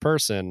debauched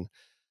person,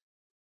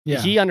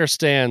 he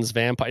understands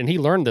vampire, and he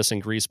learned this in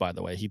Greece, by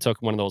the way. He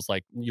took one of those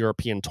like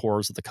European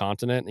tours of the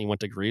continent, and he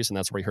went to Greece, and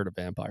that's where he heard of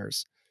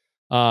vampires.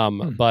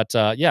 But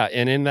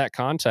and in that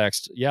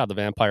context, the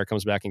vampire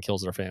comes back and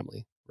kills their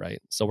family,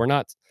 right? So we're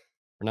not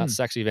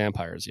sexy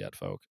vampires yet,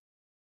 folk.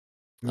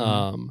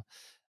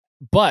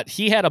 But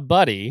he had a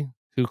buddy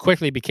who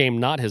quickly became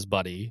not his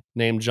buddy,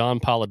 named John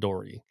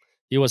Polidori.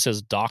 He was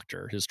his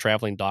doctor, his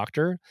traveling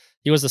doctor.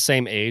 He was the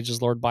same age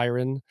as Lord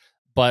Byron,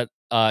 but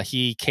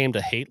he came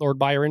to hate Lord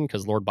Byron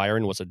because Lord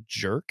Byron was a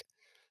jerk.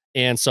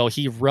 And so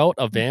he wrote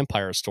a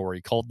vampire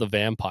story called The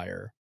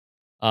Vampire.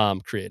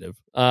 Creative.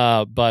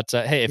 But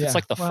hey, if it's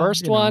like the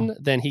first one,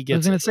 then he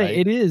gets it. I was going to say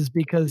it is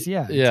because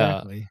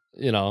exactly.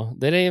 They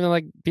didn't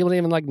even people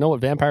didn't even know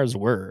what vampires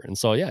were. And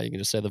so you can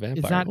just say The Vampire.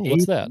 It's not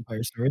what's that?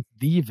 Vampire story, it's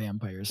The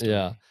Vampire story.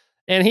 Yeah.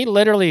 And he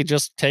literally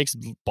just takes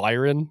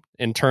Byron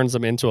and turns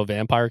him into a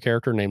vampire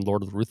character named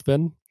Lord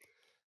Ruthven.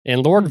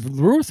 And Lord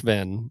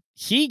Ruthven,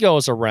 he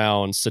goes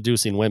around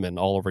seducing women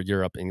all over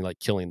Europe and like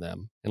killing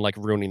them and like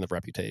ruining their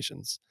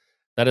reputations.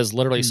 That is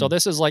literally so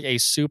this is like a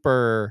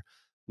super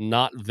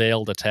not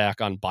veiled attack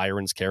on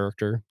Byron's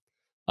character.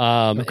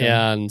 But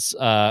this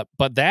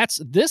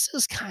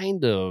is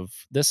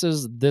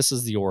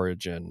the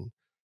origin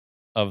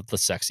of the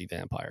sexy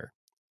vampire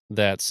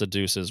that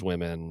seduces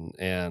women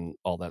and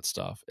all that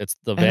stuff. It's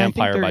The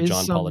Vampire by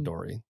John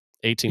Polidori.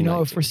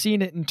 1819. If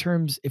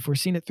we're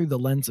seeing it through the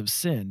lens of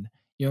sin,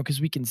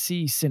 because we can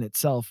see sin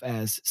itself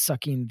as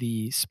sucking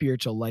the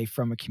spiritual life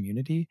from a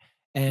community.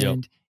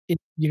 And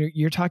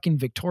you're talking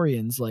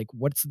Victorians, like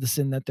what's the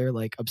sin that they're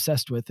like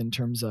obsessed with in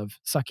terms of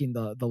sucking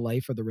the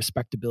life or the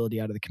respectability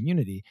out of the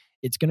community?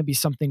 It's going to be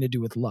something to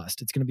do with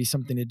lust. It's going to be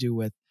something to do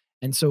with,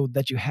 and so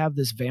that you have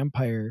this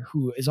vampire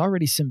who is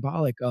already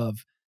symbolic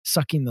of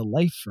sucking the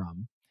life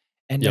from.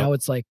 And now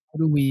it's like, how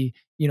do we,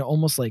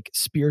 almost like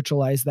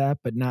spiritualize that,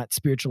 but not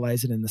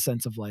spiritualize it in the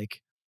sense of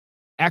like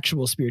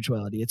actual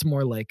spirituality. It's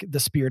more like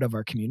the spirit of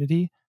our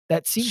community.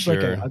 That seems like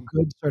a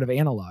good sort of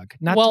analog.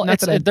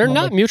 They're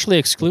not mutually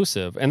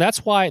exclusive, and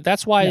that's why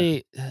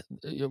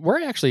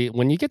we're actually,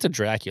 when you get to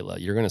Dracula,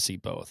 you're going to see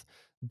both.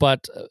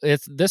 But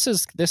this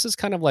is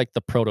kind of like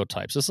the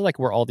prototypes. This is like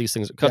where all these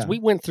things, because we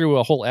went through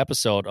a whole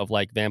episode of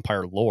like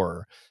vampire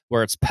lore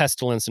where it's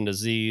pestilence and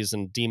disease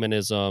and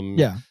demonism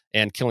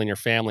and killing your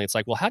family. It's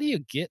like, well, how do you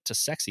get to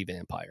sexy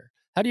vampire?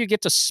 How do you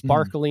get to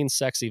sparkling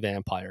sexy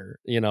vampire,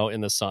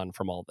 in the sun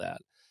from all that?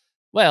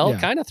 Well,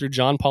 kind of through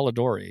John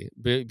Polidori,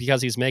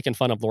 because he's making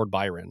fun of Lord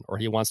Byron, or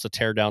he wants to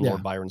tear down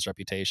Lord Byron's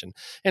reputation.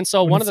 And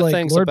so one of the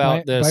things Lord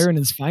about this, Byron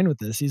is fine with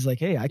this. He's like,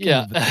 hey, I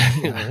can.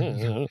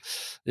 And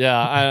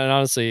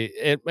honestly,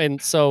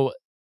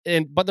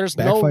 but there's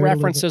no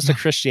references to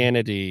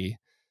Christianity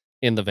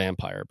in The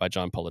Vampire by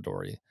John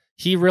Polidori.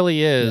 He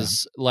really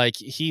is like,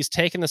 he's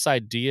taken this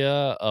idea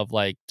of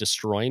like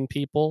destroying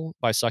people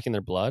by sucking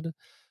their blood,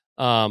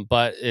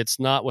 but it's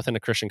not within a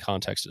Christian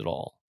context at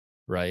all.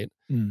 Right.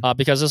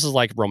 Because this is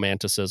like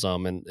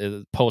romanticism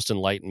and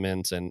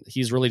post-enlightenment, and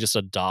he's really just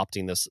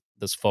adopting this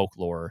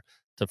folklore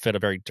to fit a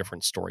very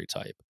different story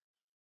type.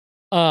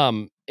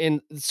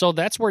 And so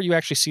that's where you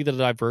actually see the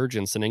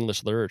divergence in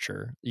English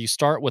literature. You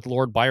start with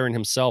Lord Byron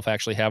himself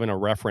actually having a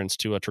reference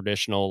to a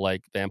traditional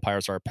like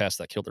vampires are a pest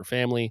that killed their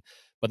family,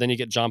 but then you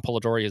get John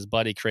Polidori, his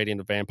buddy, creating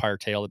a vampire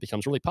tale that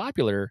becomes really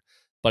popular,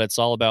 but it's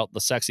all about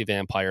the sexy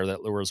vampire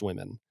that lures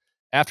women.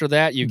 After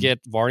that, you get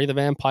Varney the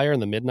Vampire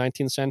in the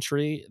mid-19th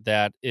century.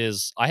 That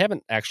is, I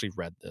haven't actually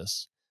read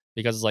this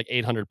because it's like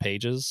 800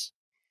 pages,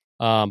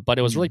 but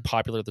it was really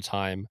popular at the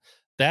time.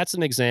 That's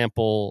an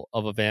example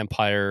of a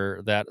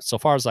vampire that, so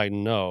far as I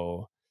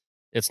know,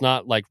 it's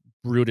not like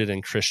rooted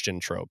in Christian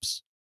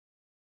tropes.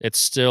 It's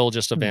still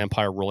just a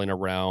vampire rolling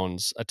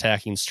around,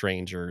 attacking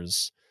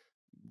strangers,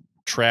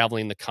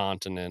 traveling the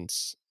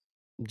continents,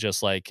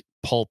 just like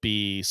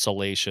pulpy,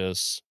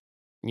 salacious,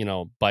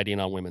 biting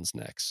on women's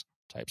necks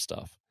type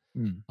stuff.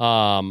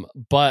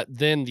 But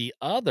then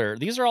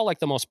these are all like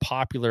the most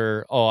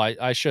popular.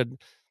 I should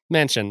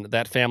mention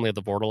that Family of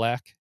the Vortilac.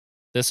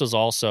 This was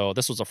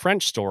a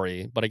French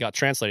story, but it got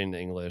translated into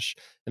English,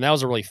 and that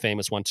was a really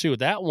famous one too.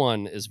 That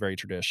one is very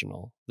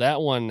traditional. That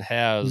one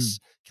has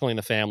killing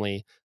the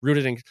family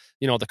rooted in,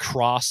 the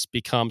cross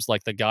becomes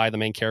like the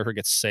main character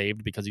gets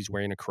saved because he's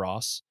wearing a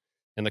cross,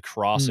 and the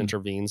cross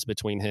intervenes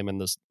between him and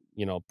this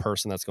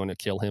person that's going to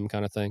kill him,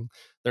 kind of thing.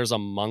 There's a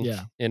monk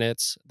in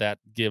it that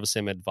gives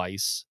him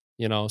advice,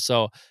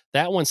 so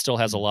that one still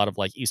has a lot of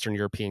like Eastern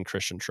European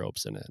Christian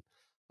tropes in it.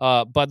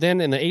 But then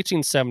in the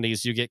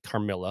 1870s, you get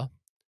Carmilla,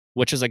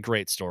 which is a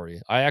great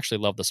story. I actually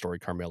love the story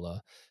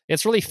Carmilla.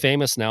 It's really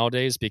famous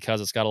nowadays because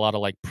it's got a lot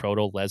of like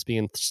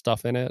proto-lesbian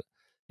stuff in it.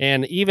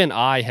 And even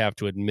I have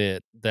to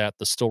admit that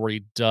the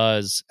story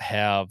does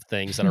have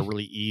things that are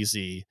really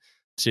easy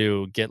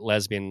to get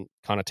lesbian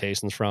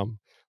connotations from.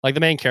 Like the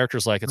main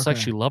character's like, it's like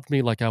she loved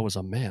me like I was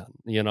a man,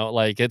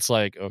 like it's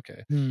like,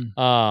 okay.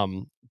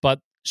 But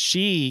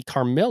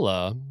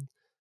Carmilla,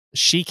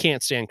 she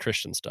can't stand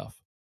Christian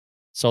stuff.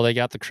 So they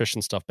got the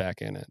Christian stuff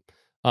back in it.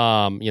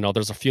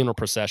 There's a funeral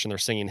procession, they're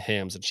singing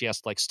hymns, and she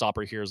has to like stop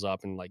her ears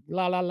up and like,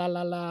 la, la, la,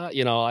 la, la,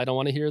 I don't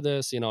want to hear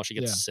this, she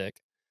gets sick.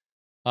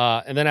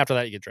 And then after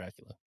that you get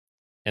Dracula.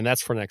 And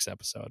that's for next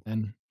episode.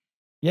 And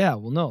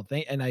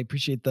and I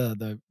appreciate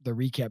the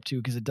recap too,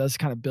 because it does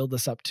kind of build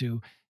us up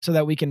to, so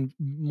that we can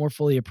more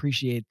fully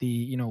appreciate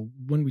the,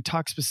 when we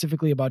talk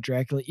specifically about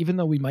Dracula, even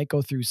though we might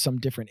go through some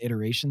different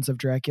iterations of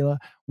Dracula,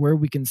 where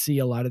we can see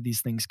a lot of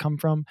these things come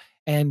from.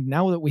 And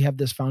now that we have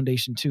this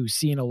foundation too,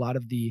 seeing a lot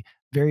of the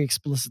very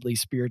explicitly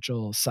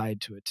spiritual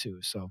side to it too.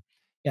 So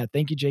yeah,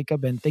 thank you,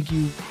 Jacob. And thank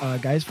you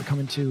guys for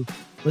coming to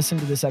listen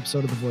to this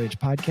episode of the Voyage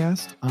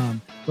podcast.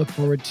 Look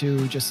forward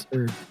to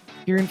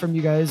hearing from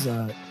you guys.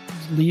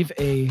 Leave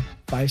a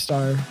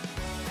 5-star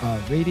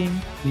rating,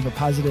 leave a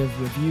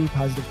positive review,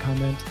 positive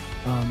comment,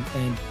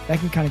 and that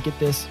can kind of get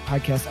this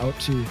podcast out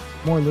to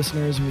more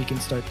listeners, and we can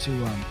start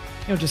to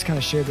just kind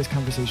of share this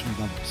conversation with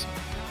others.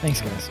 Thanks,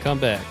 guys. Come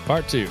back,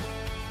 part 2.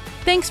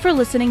 Thanks for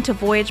listening to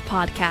Voyage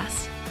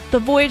Podcast. The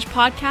Voyage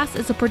Podcast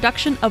is a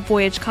production of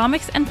Voyage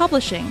Comics and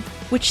Publishing,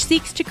 which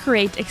seeks to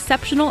create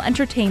exceptional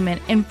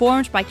entertainment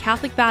informed by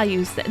Catholic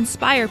values that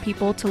inspire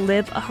people to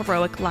live a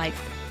heroic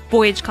life.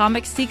 Voyage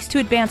Comics seeks to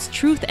advance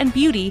truth and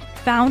beauty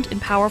found in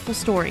powerful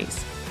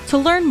stories. To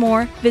learn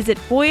more, visit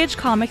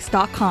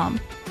voyagecomics.com.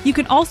 You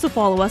can also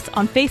follow us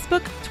on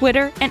Facebook,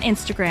 Twitter, and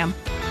Instagram.